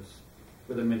 500s,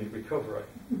 with a minute recovery.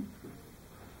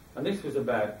 And this was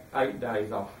about 8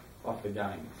 days off the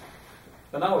games.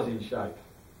 And I was in shape.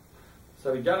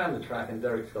 So we go down the track and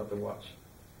Derek's got the watch.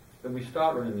 And we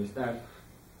start running this. Now,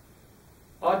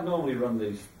 I'd normally run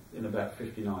these in about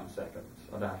 59 seconds.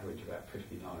 I'd average about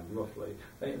 59, roughly.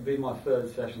 It'd be my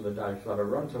 3rd session of the day, because I'd have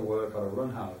run to work, I'd have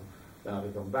run home, then I'd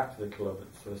have gone back to the club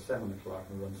at sort of 7 o'clock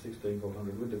and run 16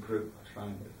 400 with the group I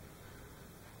trained with.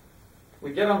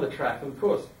 We get on the track, and of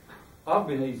course, I've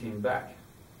been easing back.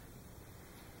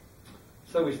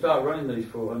 So we start running these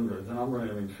 400s, and I'm running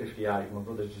them in 58, and my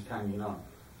brother's just hanging on.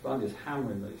 So I'm just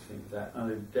hammering these things out, and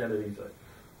they're dead easy.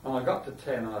 And I got to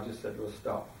 10, and I just said, well,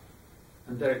 stop.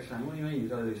 And Derek's saying, what do you mean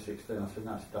you've got to do 16? I said,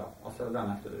 no, stop. I said, I don't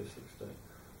have to do 16.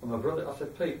 And my brother, I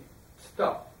said, Pete,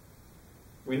 stop.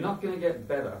 We're not going to get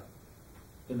better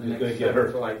in the next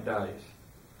 7 to 8 days.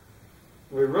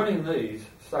 We're running these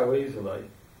so easily,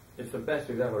 it's the best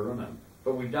we've ever run them,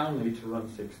 but we don't need to run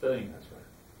 16. That's right.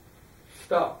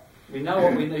 Stop. We know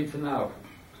what we need to know.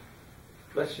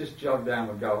 Let's just jog down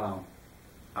and go home.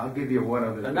 I'll give you one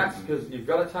other. And that's because you've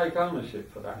got to take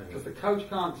ownership for that, because the coach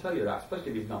can't tell you that,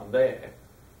 especially if he's not there.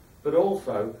 But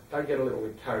also, they get a little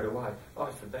bit carried away. Oh,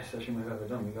 it's the best session we've ever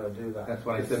done, we've got to do that. That's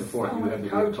what I said before. So you have to be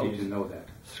a coach coaches to know that.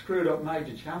 Screwed up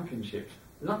major championships,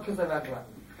 not because they've had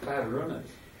bad runners,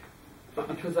 but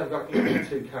because they've got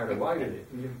too carried away with it.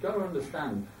 And you've got to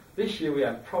understand, this year we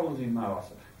had problems in Mo.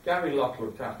 Gary Locke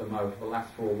looked after Mo for the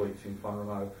last 4 weeks in front of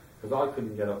Mo, because I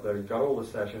couldn't get up there. He got all the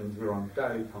sessions, we were on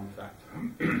daily contact.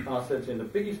 And I said to him, the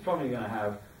biggest problem you're going to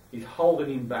have is holding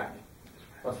him back.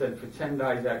 I said, for 10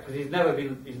 days out, because he's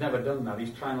never done that.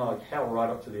 He's trained like hell right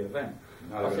up to the event.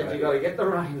 I said, you've got to get the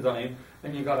reins on him,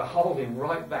 and you've got to hold him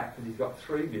right back, because he's got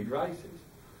 3 big races.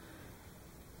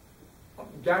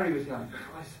 Gary was going,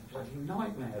 Christ, a bloody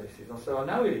nightmare this is. I said, I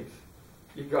know it is.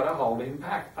 You've got to hold him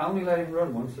back. Only let him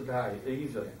run once a day,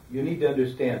 easily. You need to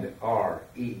understand that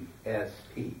REST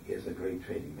is a great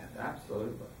training method.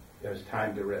 Absolutely. There's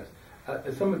time to rest.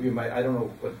 Some of you might, I don't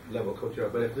know what level coach you are,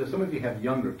 but if there's some of you have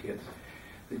younger kids,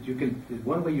 that you can,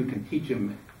 one way you can teach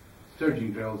them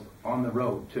surging drills on the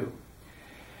road too.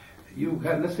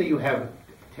 Let's say you have a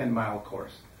 10-mile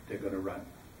course they're going to run.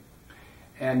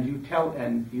 And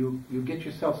you get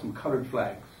yourself some colored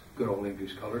flags, good old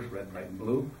English colors, red, white, and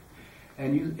blue.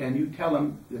 And you tell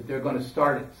them that they're going to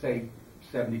start at, say,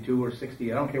 72 or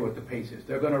 60. I don't care what the pace is.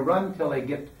 They're going to run until they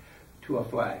get to a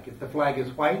flag. If the flag is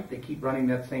white, they keep running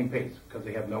that same pace because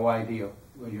they have no idea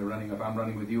when you're running. If I'm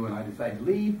running with you and I decide to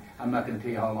leave, I'm not going to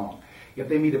tell you how long. If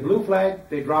they meet a blue flag,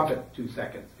 they drop it 2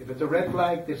 seconds. If it's a red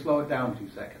flag, they slow it down 2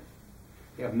 seconds.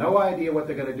 They have no idea what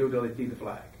they're going to do until they see the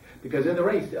flag. Because in the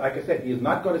race, like I said, he is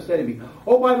not going to say to me,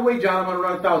 oh, by the way, John, I'm going to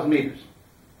run 1,000 meters.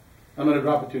 I'm going to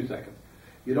drop it 2 seconds.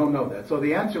 You don't know that. So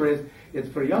the answer is, it's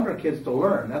for younger kids to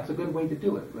learn. That's a good way to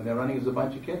do it. When they're running as a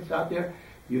bunch of kids out there,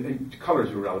 and colors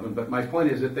are relevant, but my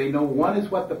point is that they know one is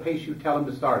what the pace you tell them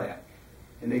to start at.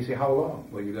 And they say, how long?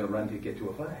 Well, you're going to run to get to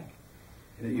a flag.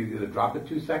 And you're going to drop it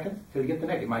 2 seconds till you get the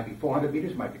next. It might be 400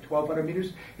 meters, it might be 1,200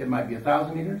 meters, it might be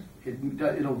 1,000 meters.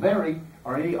 It'll vary,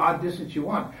 or any odd distance you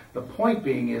want. The point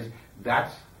being is,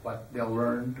 that's what they'll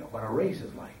learn what a race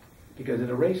is like. Because in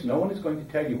a race, no one is going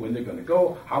to tell you when they're going to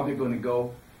go, how they're going to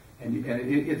go. And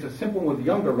it's a simple with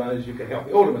younger runners, you can help.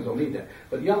 The older ones don't need that.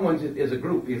 But young ones is a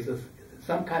group. It's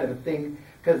some kind of a thing,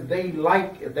 because they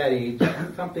like, at that age,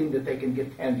 something that they can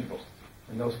get tangible.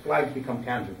 And those flags become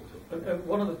tangible. And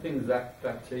one of the things that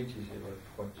teaches you,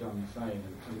 what John's saying,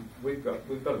 and we've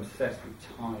got obsessed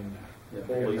with time now.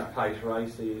 Yeah, all these pace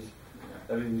races,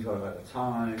 everything's got about the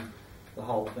time, the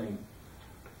whole thing.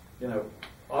 You know,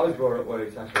 I was brought up where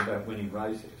it's actually about winning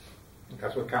races.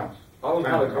 That's what counts. I was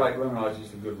not a great runner, I was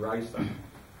just a good racer.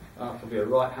 I have to be a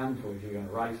right handful if you're going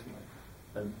to race me.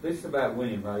 And this is about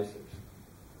winning races.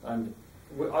 And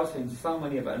I've seen so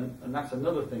many of it, and that's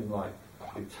another thing, like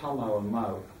with Tomo and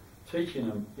Mo, teaching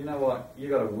them, you know what, you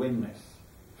got to win this.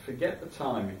 Forget the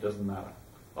time, it doesn't matter.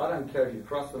 I don't care if you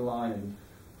cross the line in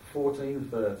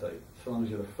 14:30, so long as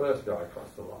you're the first guy across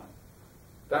the line.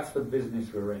 That's the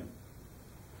business we're in.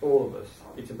 All of us,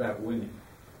 it's about winning.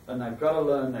 And they've got to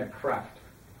learn their craft.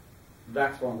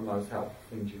 That's one of the most helpful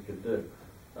things you could do.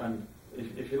 And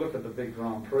if you look at the big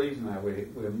Grand Prix now,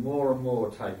 we're more and more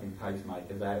taking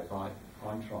pacemakers out,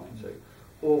 I'm trying to.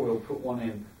 Or we'll put one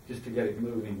in just to get it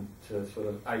moving to sort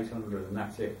of 800 and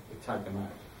that's it, we take them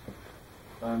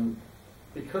out.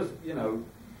 Because, you know,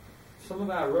 some of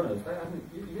our runners,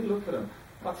 you look at them,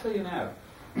 I'll tell you now,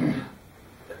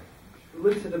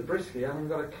 Lisa Zabriskie hasn't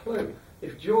got a clue.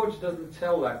 If George doesn't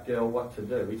tell that girl what to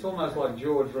do, it's almost like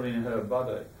George running in her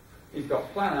body. He's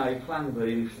got plan A, plan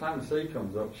B, and if plan C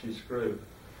comes up, she's screwed.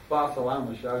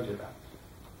 Barcelona showed you that.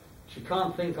 She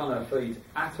can't think on her feet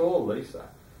at all, Lisa,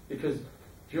 because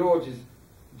George has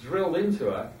drilled into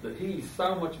her that he's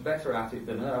so much better at it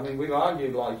than her. I mean, we've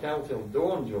argued like hell till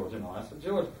dawn, George and I said,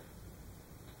 George,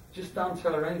 just don't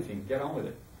tell her anything, get on with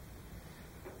it.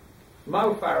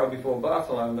 Mo Farah before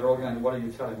Barcelona, they're all going, what are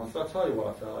you telling him? I said, I'll tell you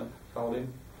what I told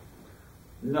him.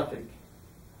 Nothing.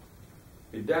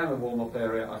 He's down the warm-up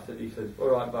area. He said, all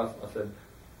right, boss. I said,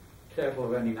 careful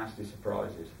of any nasty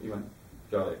surprises. He went,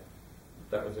 got it.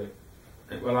 That was it.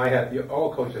 Well,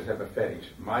 all coaches have a fetish.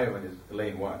 My one is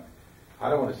lane 1. I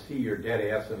don't want to see your dead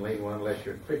ass in lane 1 unless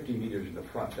you're 50 meters in the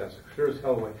front. That's sure as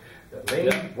hell way. The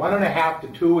lane 1.5 to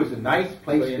 2 is a nice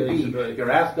place to be. Your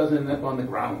ass doesn't end up on the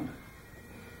ground.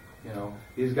 You know,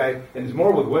 these guys, and it's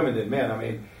more with women than men. I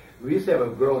mean, we used to have a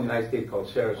girl in the United States called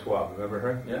Sarah Schwab. Remember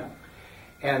her? Yeah.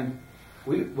 And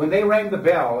when they rang the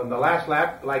bell in the last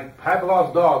lap, like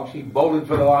Pavlov's dog, she bolted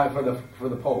for the line for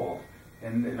the pole.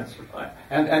 And That's right.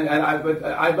 And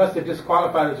I must have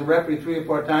disqualified as a referee 3 or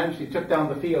 4 times. She took down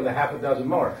the field a half a dozen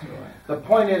more. That's right. The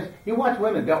point is, you watch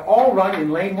women; they'll all run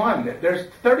in lane 1. There's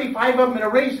 35 of them in a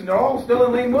race, and they're all still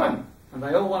in lane 1. And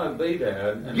they all want to be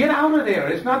there. And Get out of there!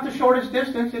 It's not the shortest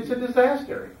distance; it's a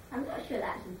disaster. I'm not sure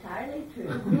that's entirely true.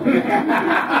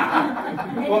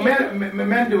 Well,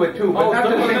 men do it too, but oh, not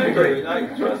to the same degree.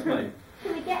 No, trust me.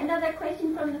 Can we get another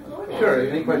question from the floor? Sure,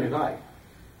 any question you like.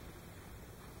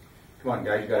 Come on,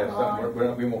 guys, you got to have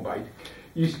something. We won't bite.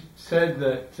 You said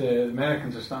that the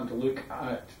Americans are starting to look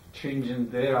at changing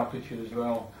their altitude as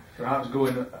well, perhaps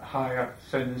going higher,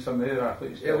 sending some of their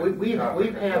athletes. Yeah,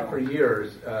 we've had for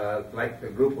years, like the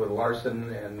group with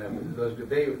Larson and those.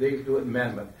 They do it in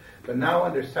Menman, but now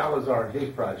under Salazar and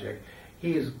his project,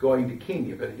 he is going to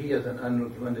Kenya, but he has an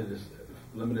unlimited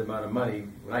amount of money,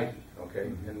 Nike,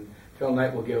 okay, and Phil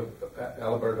Knight will give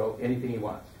Alberto anything he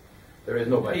wants. There is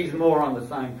no budget. He's more on the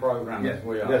same program as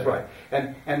we are. That's right.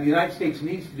 And the United States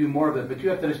needs to do more of it, but you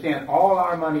have to understand, all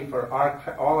our money for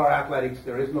all our athletics,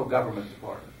 there is no government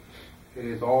support. It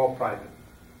is all private.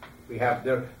 We have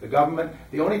the government.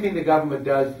 The only thing the government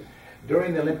does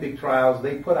during the Olympic trials,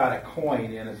 they put out a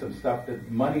coin in and some stuff.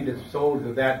 That money that's sold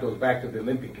to that goes back to the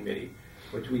Olympic Committee,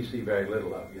 which we see very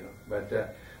little of, you know.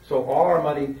 But so all our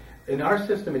money in our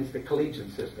system, it's the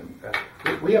collegiate system.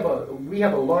 We have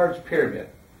a large pyramid.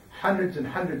 Hundreds and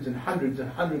hundreds and hundreds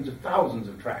and hundreds of thousands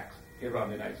of tracks here around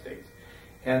the United States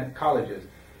and colleges.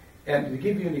 And to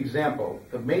give you an example,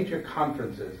 the major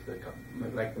conferences,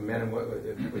 like the men and what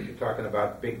you're talking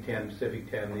about, Big 10, Pacific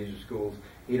 10, these are schools,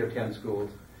 8 or 10 schools,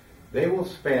 they will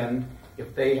spend,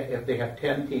 if they have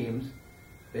 10 teams,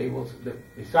 they will,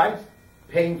 besides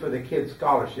paying for the kids'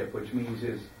 scholarship, which means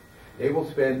they will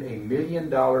spend $1 million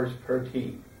per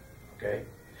team, okay?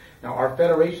 Now, our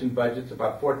federation budget's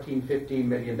about $14-15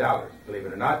 million, believe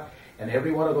it or not, and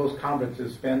every one of those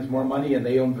conferences spends more money, and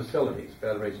they own facilities.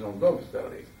 Federation owns no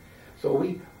facilities. So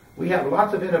we have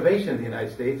lots of innovation in the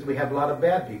United States, and we have a lot of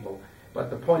bad people.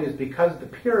 But the point is, because the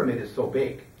pyramid is so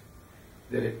big,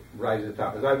 that it rises to the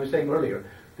top. As I was saying earlier,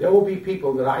 there will be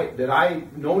people that I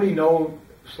only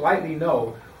slightly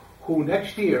know, who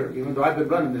next year, even though I've been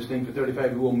running this thing for 35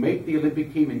 years, will make the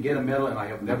Olympic team and get a medal, and I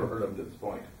have never heard of them to this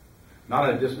point. Not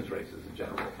in distance races in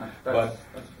general, that's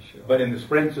for sure. But in the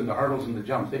sprints and the hurdles and the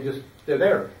jumps, they're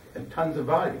there in tons of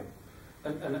volume.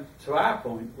 And to our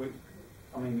point,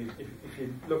 if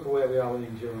you look at where we are with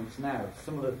endurance now,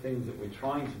 some of the things that we're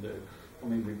trying to do,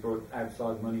 we brought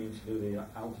outside money in to do the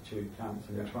altitude camps,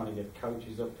 and we're trying to get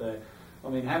coaches up there. How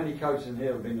many coaches in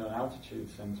here have been to an altitude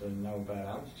centre and know about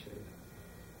altitude?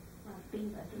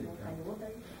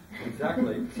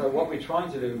 Exactly. So what we're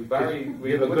trying to do, Barry,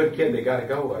 we have a good kid. They got to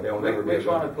go. We're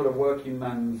trying to put a working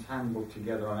man's handbook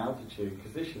together on altitude,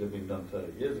 because this should have been done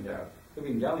 30 years ago. We've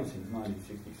been going since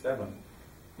 1967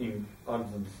 in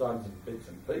odds and sods and bits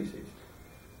and pieces.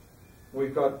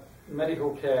 We've got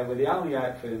medical care. We're the only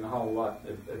outfit in the whole lot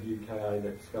of UKA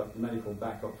that's got medical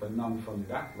backup for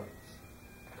non-funded athletes.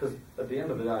 Because at the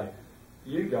end of the day,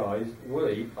 you guys,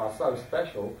 we are so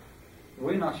special.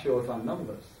 We're not short on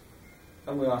numbers,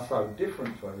 and we are so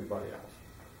different to everybody else.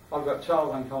 I've got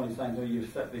Charles Anconi saying to me,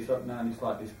 you've set this up now and it's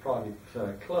like this private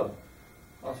club.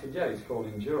 I said, yeah, it's called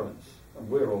Endurance, and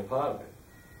we're all part of it.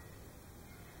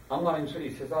 I'm not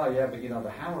intrigued. He says, oh yeah, but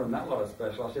the hammer and that lot are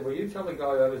special. I said, well, you tell the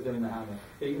guy whoever's doing the hammer,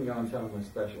 he can go and tell him they're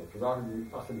special, because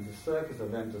I said, it's a circus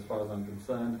event as far as I'm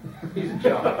concerned. He's a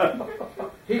job.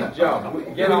 He's a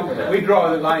job. Get on with it. We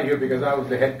draw the line here because I was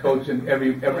the head coach, and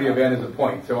every event is a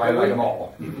point, so I like them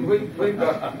all. We've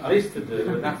got this to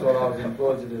do, and that's what I was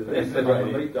employed to do. This, and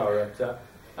I'm the meet director,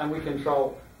 and we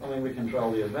control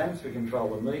the events, we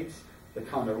control the meets, the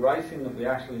kind of racing that we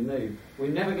actually need. We're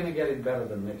never going to get it better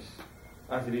than this,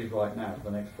 as it is right now, for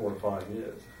the next 4 or 5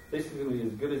 years. This is going to be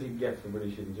as good as it gets for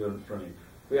British endurance running.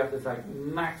 We have to take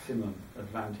maximum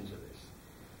advantage of this,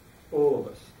 all of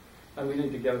us. And we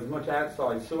need to get as much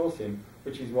outside sourcing,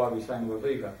 which is why we're saying to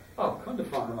AVIVA, come to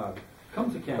Farnham,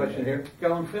 come to Kenya, question here.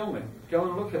 Go and film it, go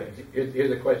and look at it.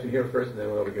 Here's a question here first, and then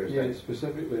we'll over here. Yeah,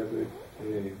 specifically about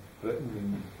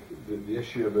Britain and the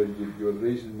issue about you were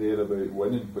raising there about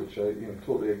winning, which I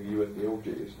totally agree with. The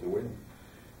object is to win.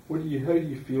 How do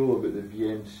you feel about the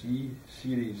VMC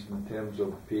series in terms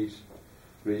of pace?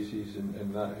 races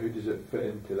and that? How does it fit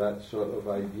into that sort of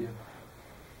idea?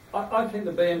 I think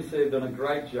the BMC have done a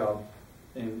great job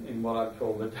in what I'd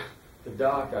call the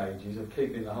dark ages of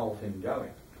keeping the whole thing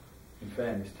going. In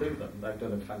fairness to them, they've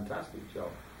done a fantastic job.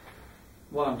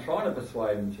 What I'm trying to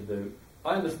persuade them to do,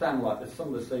 I understand like there's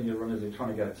some of the senior runners who are trying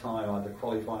to get a time either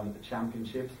qualifying at the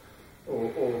championships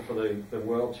or for the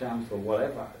world champs or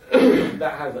whatever.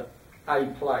 That has a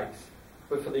place.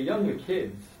 But for the younger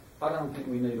kids, I don't think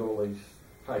we need all these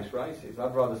pace races.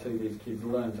 I'd rather see these kids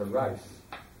learn to race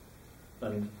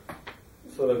and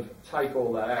sort of take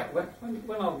all that out.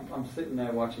 When I'm sitting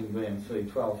there watching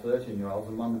BMC, 12, 13-year-olds,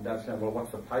 and mum and dad saying, well,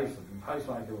 what's the pace of them? Pace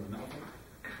like it was nothing.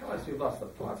 Christ, we've lost the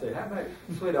plot here. How about,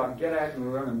 sweetheart, get out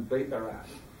and run and beat their ass.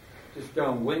 Just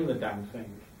go and win the damn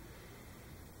thing.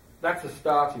 That's a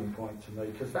starting point to me,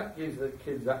 because that gives the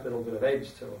kids that little bit of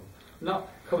edge to them. Not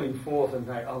coming forth and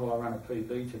saying, oh, well, I ran a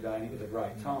PB today and it was a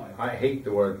great time. I hate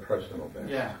the word personal best.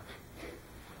 Yeah.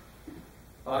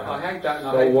 I hate that.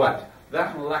 And So I hate what?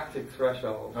 That and lactic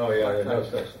threshold. Oh yeah, there's no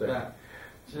such thing. That.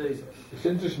 Jesus. It's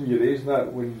interesting you raise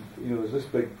that when there's this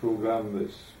big programme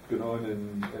that's going on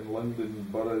in London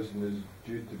boroughs and is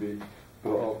due to be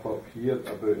brought up here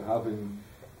about having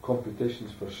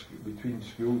competitions between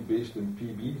schools based on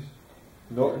PBs.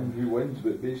 Not in who wins,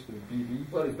 but based on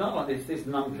PBs. Well, it's not like this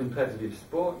non-competitive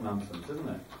sport nonsense, isn't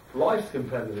it? Life's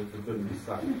competitive, for goodness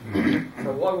sake.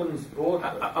 So why wouldn't sport?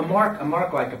 A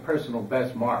mark like a personal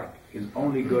best mark is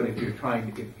only good if you're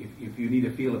if you need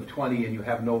a field of 20 and you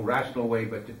have no rational way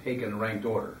but to take it in ranked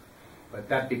order. But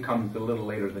that becomes a little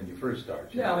later than you first start.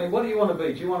 Yeah, I mean, what do you want to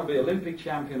be? Do you want to be Olympic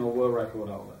champion or world record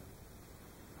holder?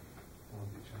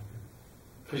 Olympic champion.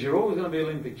 Because you're always going to be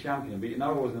Olympic champion, but you're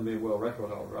not always going to be a world record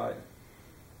holder, right?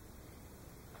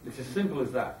 It's as simple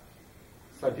as that.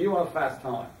 So do you want a fast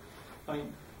time? I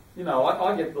mean,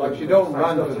 I get... But you don't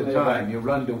run for the time, you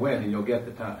run to win and you'll get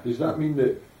the time. Does that mean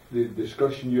that the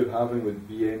discussion you're having with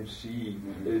BMC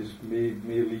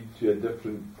may lead to a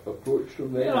different approach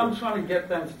from them? Yeah, I'm trying to get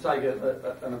them to take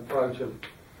an approach of,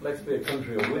 let's be a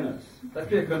country of winners. Let's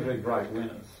be a country of great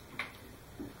winners.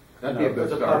 That'd be a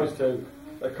good as start. opposed to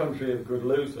a country of good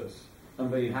losers and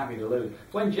being happy to lose.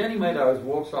 When Jenny Meadows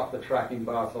walks off the track in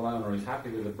Barcelona and is happy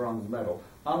with a bronze medal,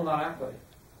 I'm not happy.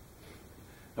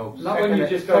 No, Not when you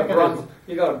just got a bronze.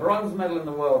 You got a bronze medal in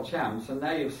the World Champs, and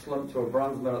now you've slumped to a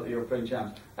bronze medal at the European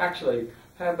Champs. Actually,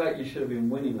 how about you should have been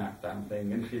winning that damn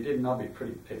thing? And if you didn't, I'd be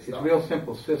pretty pissed off. It's real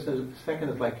simple. Second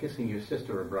is like kissing your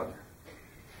sister or brother.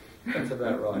 That's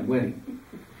about right. Winning.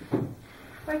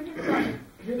 When you've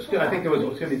got I think there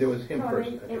was him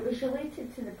Sorry, first. it was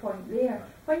related to the point there.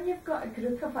 When you've got a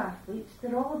group of athletes,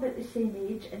 they're all about the same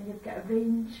age, and you've got a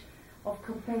range of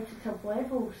competitive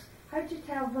levels. How do you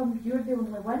tell them you're the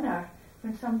only winner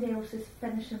when somebody else is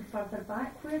finishing further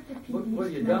back? Where do PBs Well,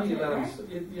 you don't.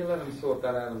 You let them sort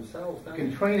that out themselves, don't You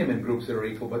can train them in groups that are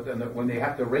equal, but then when they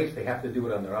have to race, they have to do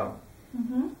it on their own.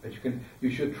 Mm-hmm. But you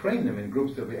should train them in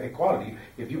groups of equality.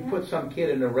 If you put some kid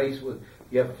in a race with,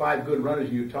 you have 5 good runners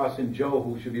and you toss in Joe,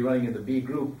 who should be running in the B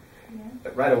group,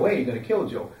 right away you're going to kill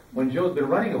Joe. When Joe's been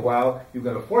running a while, you're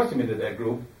going to force him into that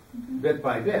group, bit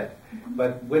by bit.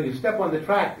 But when you step on the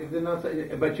track,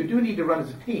 but you do need to run as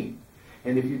a team.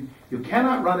 And if you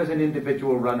cannot run as an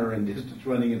individual runner in distance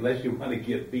running unless you want to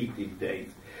get beat these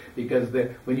days. Because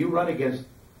when you run against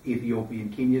Ethiopia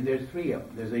and Kenya, there's 3 of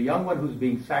them. There's a young one who's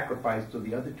being sacrificed, so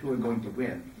the other 2 are going to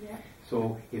win. Yeah.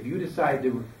 So if you decide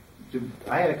to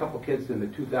I had a couple of kids in the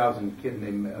 2000 kid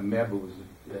named Meb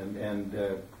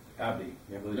and Abdi,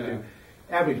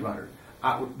 average runners.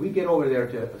 We get over there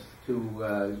to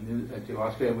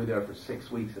Australia. We're there for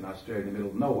 6 weeks in Australia, in the middle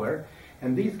of nowhere,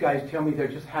 and these guys tell me they're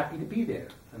just happy to be there.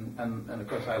 And of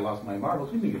course, I lost my marbles.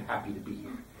 What do you mean you're happy to be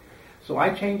here? So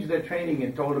I changed their training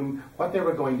and told them what they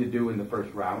were going to do in the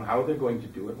first round, how they're going to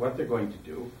do it, what they're going to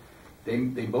do.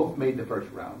 They both made the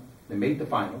first round. They made the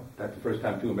final. That's the first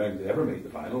time 2 Americans had ever made the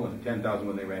final, and 10,000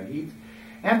 when they ran heats.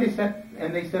 And they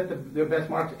set their best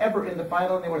marks ever in the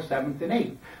final, and they were 7th and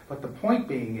 8th. But the point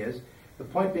being is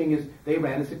they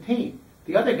ran as a team.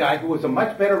 The other guy, who was a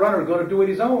much better runner, was going to do it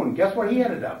his own. Guess where he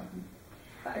ended up?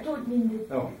 But I don't mean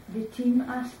the team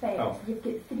aspect. Oh. You've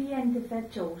got 3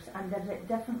 individuals, and they're at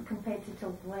different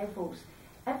competitive levels.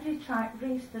 Every track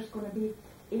race, there's going to be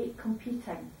 8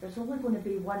 competing. There's only going to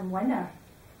be 1 winner.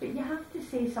 But you have to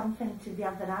say something to the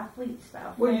other athletes that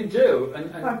are Well, you do,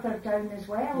 and further down as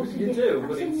well. So you do, I'm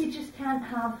but saying you just can't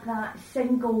have that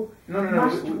single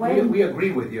must No. win. We agree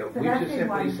with you. For We're just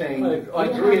simply everyone. saying I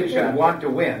each agree kid with should that. want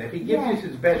to win. If he gives us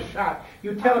his best shot,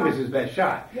 you tell him it's his best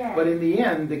shot. Yeah. But in the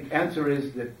end, the answer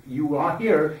is that you are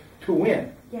here to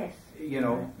win. Yes.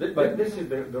 But this is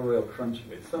the real crunch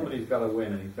of it. Somebody's got to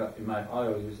win, and I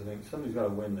always used to think, somebody's got to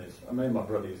win this. I mean, my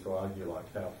brother used to argue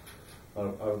like hell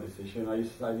over this issue, and I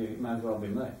used to say, it may as well be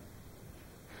me.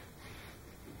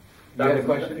 You had a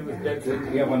question? It was dead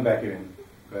simple. We have one back here.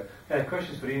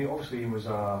 Questions for Ian. Obviously, Ian was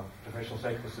a professional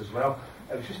cyclist as well.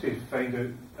 It was just to find out,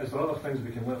 is there other things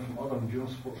we can learn from other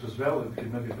endurance sports as well that we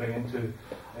could maybe bring into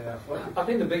athletics? I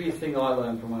think the biggest thing I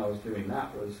learned from when I was doing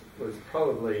that was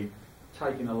probably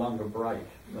taking a longer break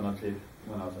than I did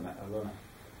when I was a runner.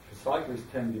 The cyclists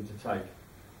tended to take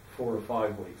 4 or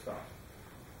 5 weeks off.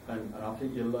 And I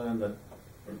think you learn that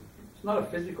it's not a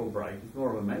physical break, it's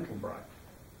more of a mental break.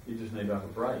 You just need to have a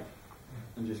break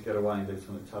and just get away and do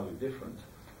something totally different.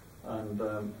 And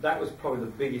that was probably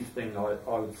the biggest thing,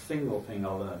 single thing I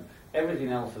learned. Everything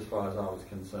else, as far as I was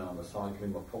concerned, on the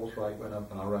cycling, my pulse rate went up,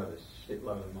 and I rode a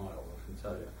shitload of miles, I can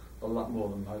tell you, a lot more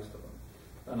than most of them.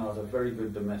 And I was a very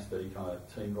good domestic kind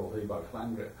of team called Hebo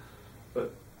Flangria.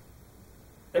 But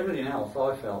everything else,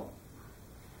 I felt,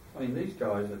 I mean, these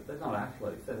guys, they're not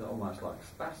athletes, they're almost like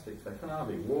spastics. They can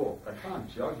hardly walk, they can't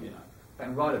jog, They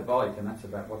can ride a bike, and that's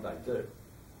about what they do.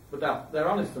 But they're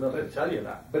honest enough to tell you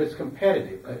that. But it's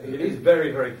competitive. It is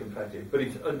very, very competitive. But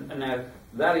it's and now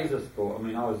that is a sport. I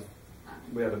mean,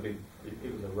 we had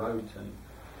it was a road team,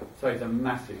 so it's a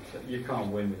massive. You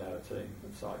can't win without a team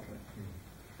in cycling,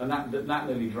 and that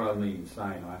nearly drove me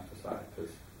insane. I have to say,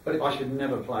 because I should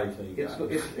never play team games.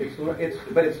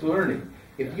 But it's learning.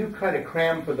 If you try to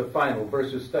cram for the final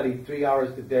versus study 3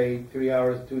 hours today, 3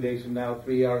 hours 2 days from now,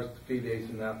 3 hours 3 days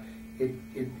from now,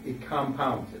 it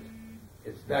compounds it.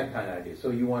 It's that kind of idea.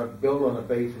 So you want to build on a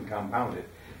base and compound it.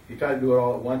 If you try to do it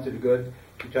all at once, it's good.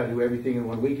 If you try to do everything in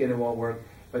one weekend, it won't work.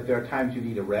 But there are times you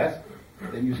need a rest.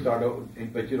 Then you start over,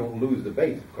 but you don't lose the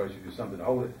base. Of course, you do something to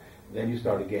hold it. Then you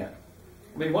start again.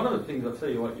 I mean, one of the things I'll tell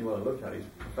you what you want to look at is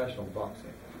professional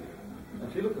boxing. And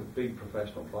if you look at big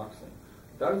professional boxing,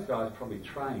 those guys probably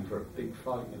train for a big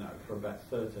fight, for about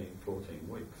 13, 14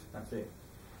 weeks. That's it.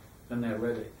 Then they're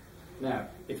ready. Now,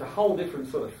 it's a whole different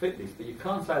sort of fitness, but you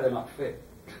can't say they're not fit.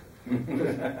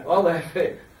 Well, they're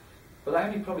fit. But they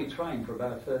only probably train for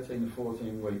about a 13 to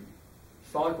 14 week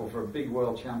cycle for a big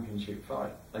world championship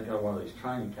fight. They go to one of these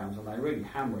training camps and they really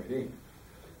hammer it in.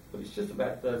 But it's just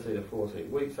about 13 to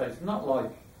 14 weeks, so it's not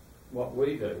like what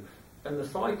we do. And the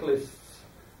cyclists,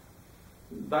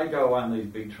 they go away on these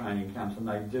big training camps and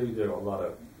they do a lot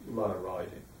of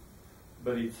riding.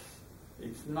 But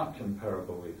it's not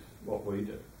comparable with what we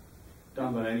do.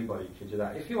 Don't let anybody kid you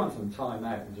that. If you want some time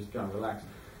out and just go and relax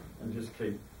and just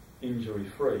keep injury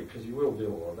free, because you will do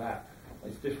all of that.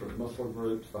 It's different muscle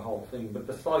groups, the whole thing, but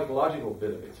the psychological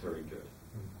bit of it's very good,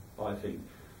 I think.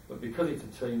 But because it's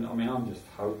a team, I mean, I'm just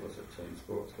hopeless at team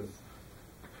sports because,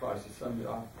 Christ,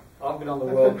 I've been on the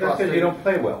World Cross team. Because you don't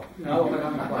play well. No, I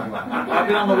don't play well. I've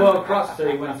been on the World Cross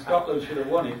team when Scotland should have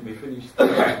won it and we finished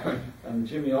third. And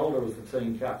Jimmy Alder was the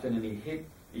team captain and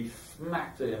he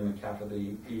smacked Ian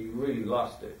McCafferty. He really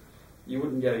lost it. You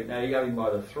wouldn't get it now. He had him by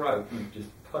the throat and just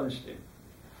punched him.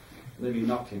 Nearly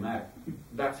knocked him out.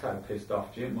 That's how pissed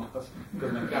off Jim was.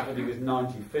 Because McCafferty was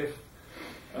 95th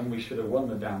and we should have won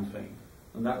the damn thing.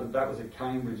 And that was at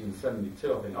Cambridge in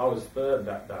 72, I think. I was third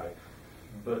that day.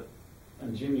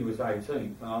 And Jimmy was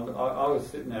 18th. And I was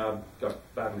sitting there, I got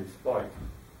badly spiked.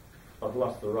 I'd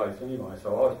lost the race anyway,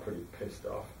 so I was pretty pissed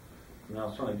off. And I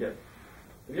was trying to get...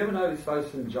 Have you ever noticed those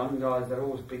St John guys? They're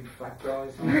always big fat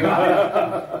guys. They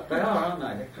are, aren't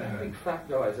they? They're big fat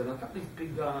guys. And I've got this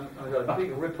big guy, and I've got a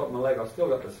big rip up my leg. I've still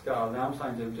got the scar. Now I'm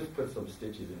saying to him, just put some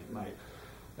stitches in it, mate.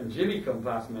 And Jimmy come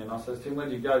past me, and I says to him,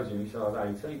 where'd you go, Jimmy? He said, I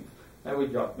was 18th. Now we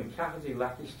got McCafferty,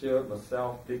 Lackey Stewart,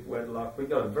 myself, Dick Wedlock. We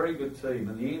got a very good team,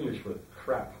 and the English were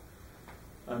crap.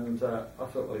 And I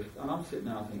thought, well, and I'm sitting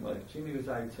there, I think, well, if Jimmy was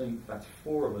 18th, that's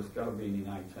 4 of us got to be in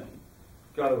 18.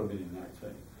 Got to have been in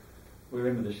 18. We were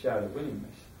in with a shout of winning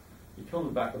this. He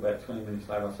called back about 20 minutes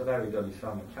later. I said, how he done? He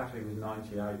said, McCafferty was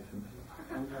 98th.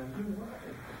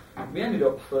 And we ended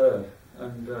up third,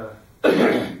 and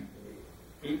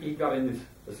he got in this.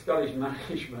 The Scottish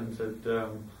management had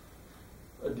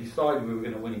decided we were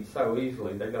going to win it so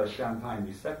easily. They got a champagne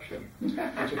reception, which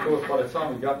of course by the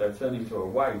time we got there turned into a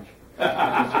wake.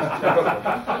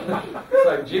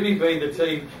 So Jimmy being the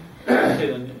team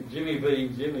captain and Jimmy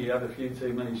being Jimmy had a few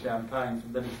too many champagnes,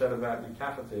 and then he said about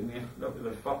McCafferty and we ended up with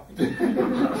a fight. I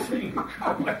was thinking,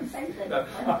 how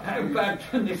bad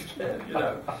can this get,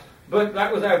 But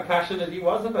that was how passionate he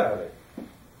was about it. I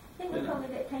think we've probably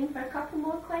got time for a couple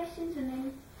more questions and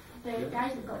then the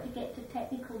guys have got to get to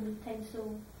technical meetings,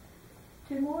 so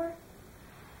 2 more.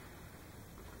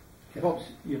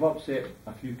 You've upset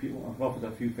a few people. I've ruffled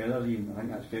a few feathers, Ian. I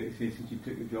think that's fair to say since you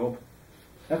took the job.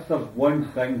 if there's one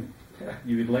thing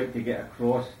you would like to get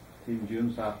across to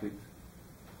endurance athletes,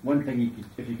 one thing you could,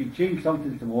 if you could change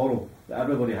something tomorrow that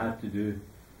everybody had to do.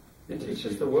 It's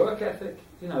just the work ethic.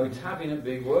 You know, it's having a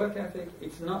big work ethic.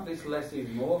 It's not this less is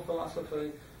more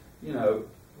philosophy. You know,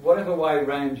 whatever way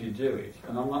round you do it,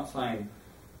 and I'm not saying,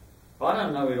 I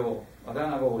don't know it all. I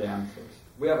don't have all the answers.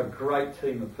 We have a great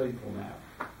team of people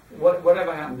now.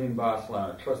 Whatever happened in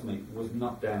Barcelona, trust me, was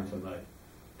not down to me.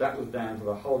 That was down to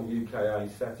the whole UKA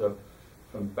setup,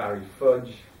 from Barry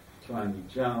Fudge to Andy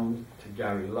Jones to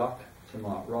Gary Locke to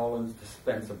Mark Rowlands to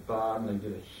Spencer Barden. They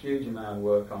did a huge amount of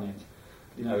work on it.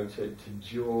 You know, to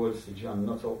George, to John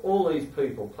Nuttall. All these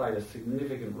people played a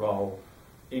significant role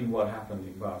in what happened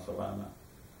in Barcelona.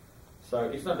 So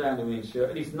it's not down to Ian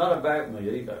Stewart, and it's not about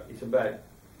me either. It's about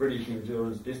British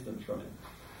endurance distance running.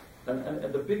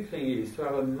 And the big thing is to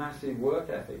have a massive work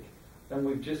ethic, and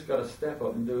we've just got to step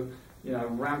up and do, you know,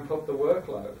 ramp up the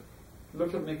workload.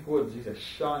 Look at Mick Woods, he's a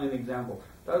shining example.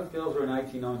 Those girls are an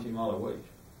 80, 90 mile a week.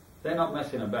 They're not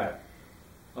messing about.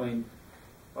 I mean,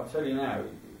 I'll tell you now,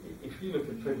 if you look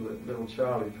at people like little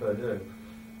Charlie Perdue,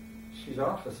 she's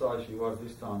half the size she was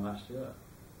this time last year.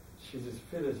 She's as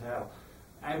fit as hell.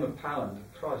 Emma Pallant,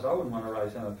 Christ, I wouldn't want to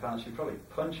race Emma Pallant, she'd probably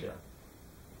punch you.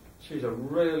 She's a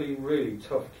really, really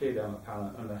tough kid, Emma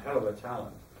Pallant, and a hell of a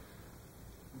talent.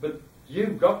 But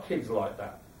you've got kids like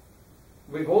that.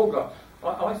 We've all got...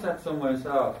 I sat somewhere and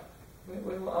said, oh,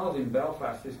 well, I was in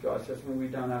Belfast, this guy says to me, we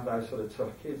don't have those sort of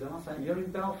tough kids. And I'm saying, you're in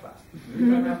Belfast,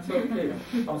 you don't have tough kids.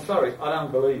 I'm sorry, I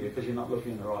don't believe it, because you're not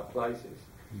looking in the right places.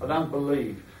 I don't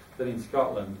believe that in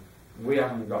Scotland we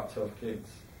haven't got tough kids.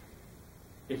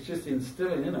 It's just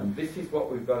instilling in them, this is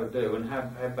what we've got to do, and how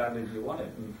badly do you want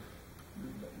it? And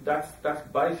that's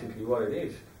basically what it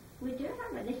is. We do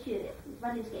have an issue that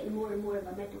running's getting more and more of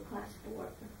a middle class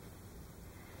sport.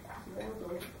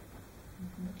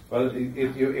 Well,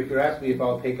 if you're asking me if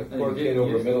I'll take a poor kid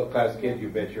over a middle class kid, you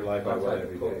bet your life I will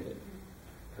every day.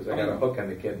 Because I got a hook on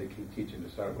the kid to keep teaching to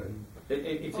start with.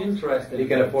 It's interesting. He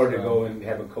can afford to go and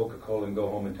have a Coca-Cola and go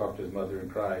home and talk to his mother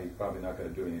and cry. He's probably not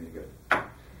going to do any good.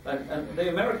 And the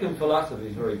American philosophy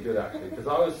is very good, actually, because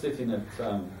I was sitting at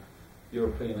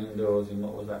European Indoors in,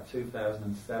 what was that,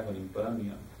 2007 in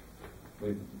Birmingham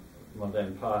with my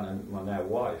then partner and my now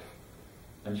wife.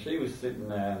 And she was sitting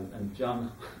there, and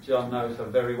John knows her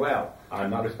very well.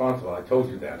 I'm not responsible. I told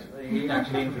you that. He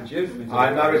actually introduced me to her.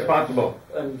 I'm not responsible.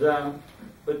 And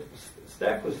but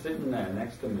Steph was sitting there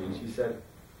next to me, and she said,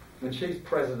 and she's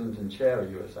president and chair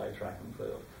of USA Track and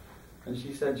Field, and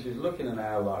she said she was looking at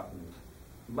our lot,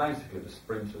 and basically the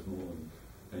sprinters more than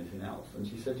anything else. And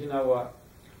she said, you know what?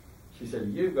 She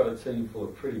said, you've got a team full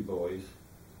of pretty boys,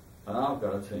 and I've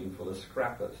got a team full of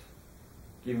scrappers.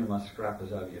 Give me my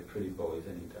scrappers over your pretty boys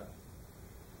any day.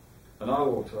 And I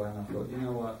walked away and I thought, you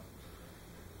know what?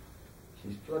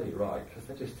 She's bloody right, because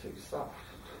they're just too soft.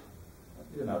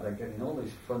 You know, they're getting all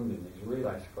this funding, these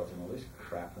relay squads and all this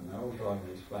crap, and they're all driving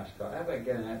these flash cars. How about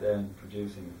getting out there and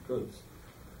producing goods?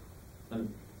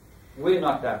 And we're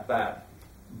not that bad,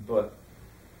 but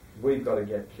we've got to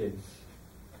get kids,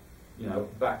 you know,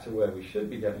 back to where we should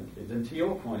be getting kids. And to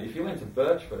your point, if you went to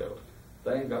Birchfield,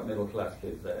 they ain't got middle class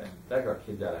kids there. They've got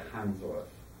kids out of Handsworth.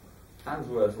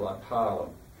 Handsworth's like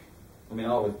Harlem. I mean,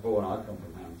 I was born, I come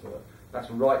from Handsworth. That's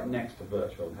right next to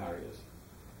Birchfield Harriers.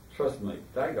 Trust me,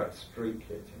 they got street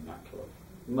kids in that club.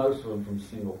 Most of them from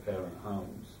single parent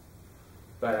homes.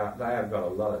 They have got a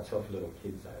lot of tough little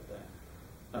kids out there.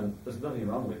 And there's nothing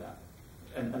wrong with that.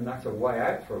 And that's a way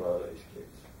out for a lot of these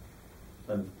kids.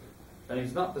 And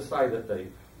it's not to say that the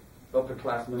upper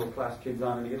class, middle class kids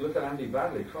aren't any good. Look at Andy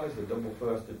Badley, Christ, the double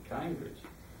first at Cambridge.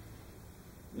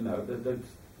 You know,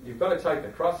 you've got to take the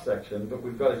cross section, but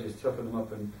we've got to just toughen them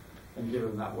up and give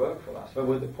them that work philosophy. But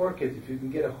with the poor kids, if you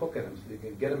can get a hook at them, so you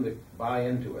can get them to buy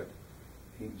into it,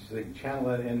 so they can channel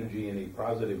that energy in a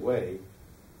positive way,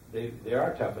 they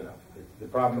are tough enough. The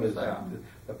problem is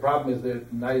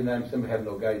that 99% of them have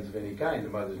no guidance of any kind. The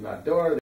mother's not there.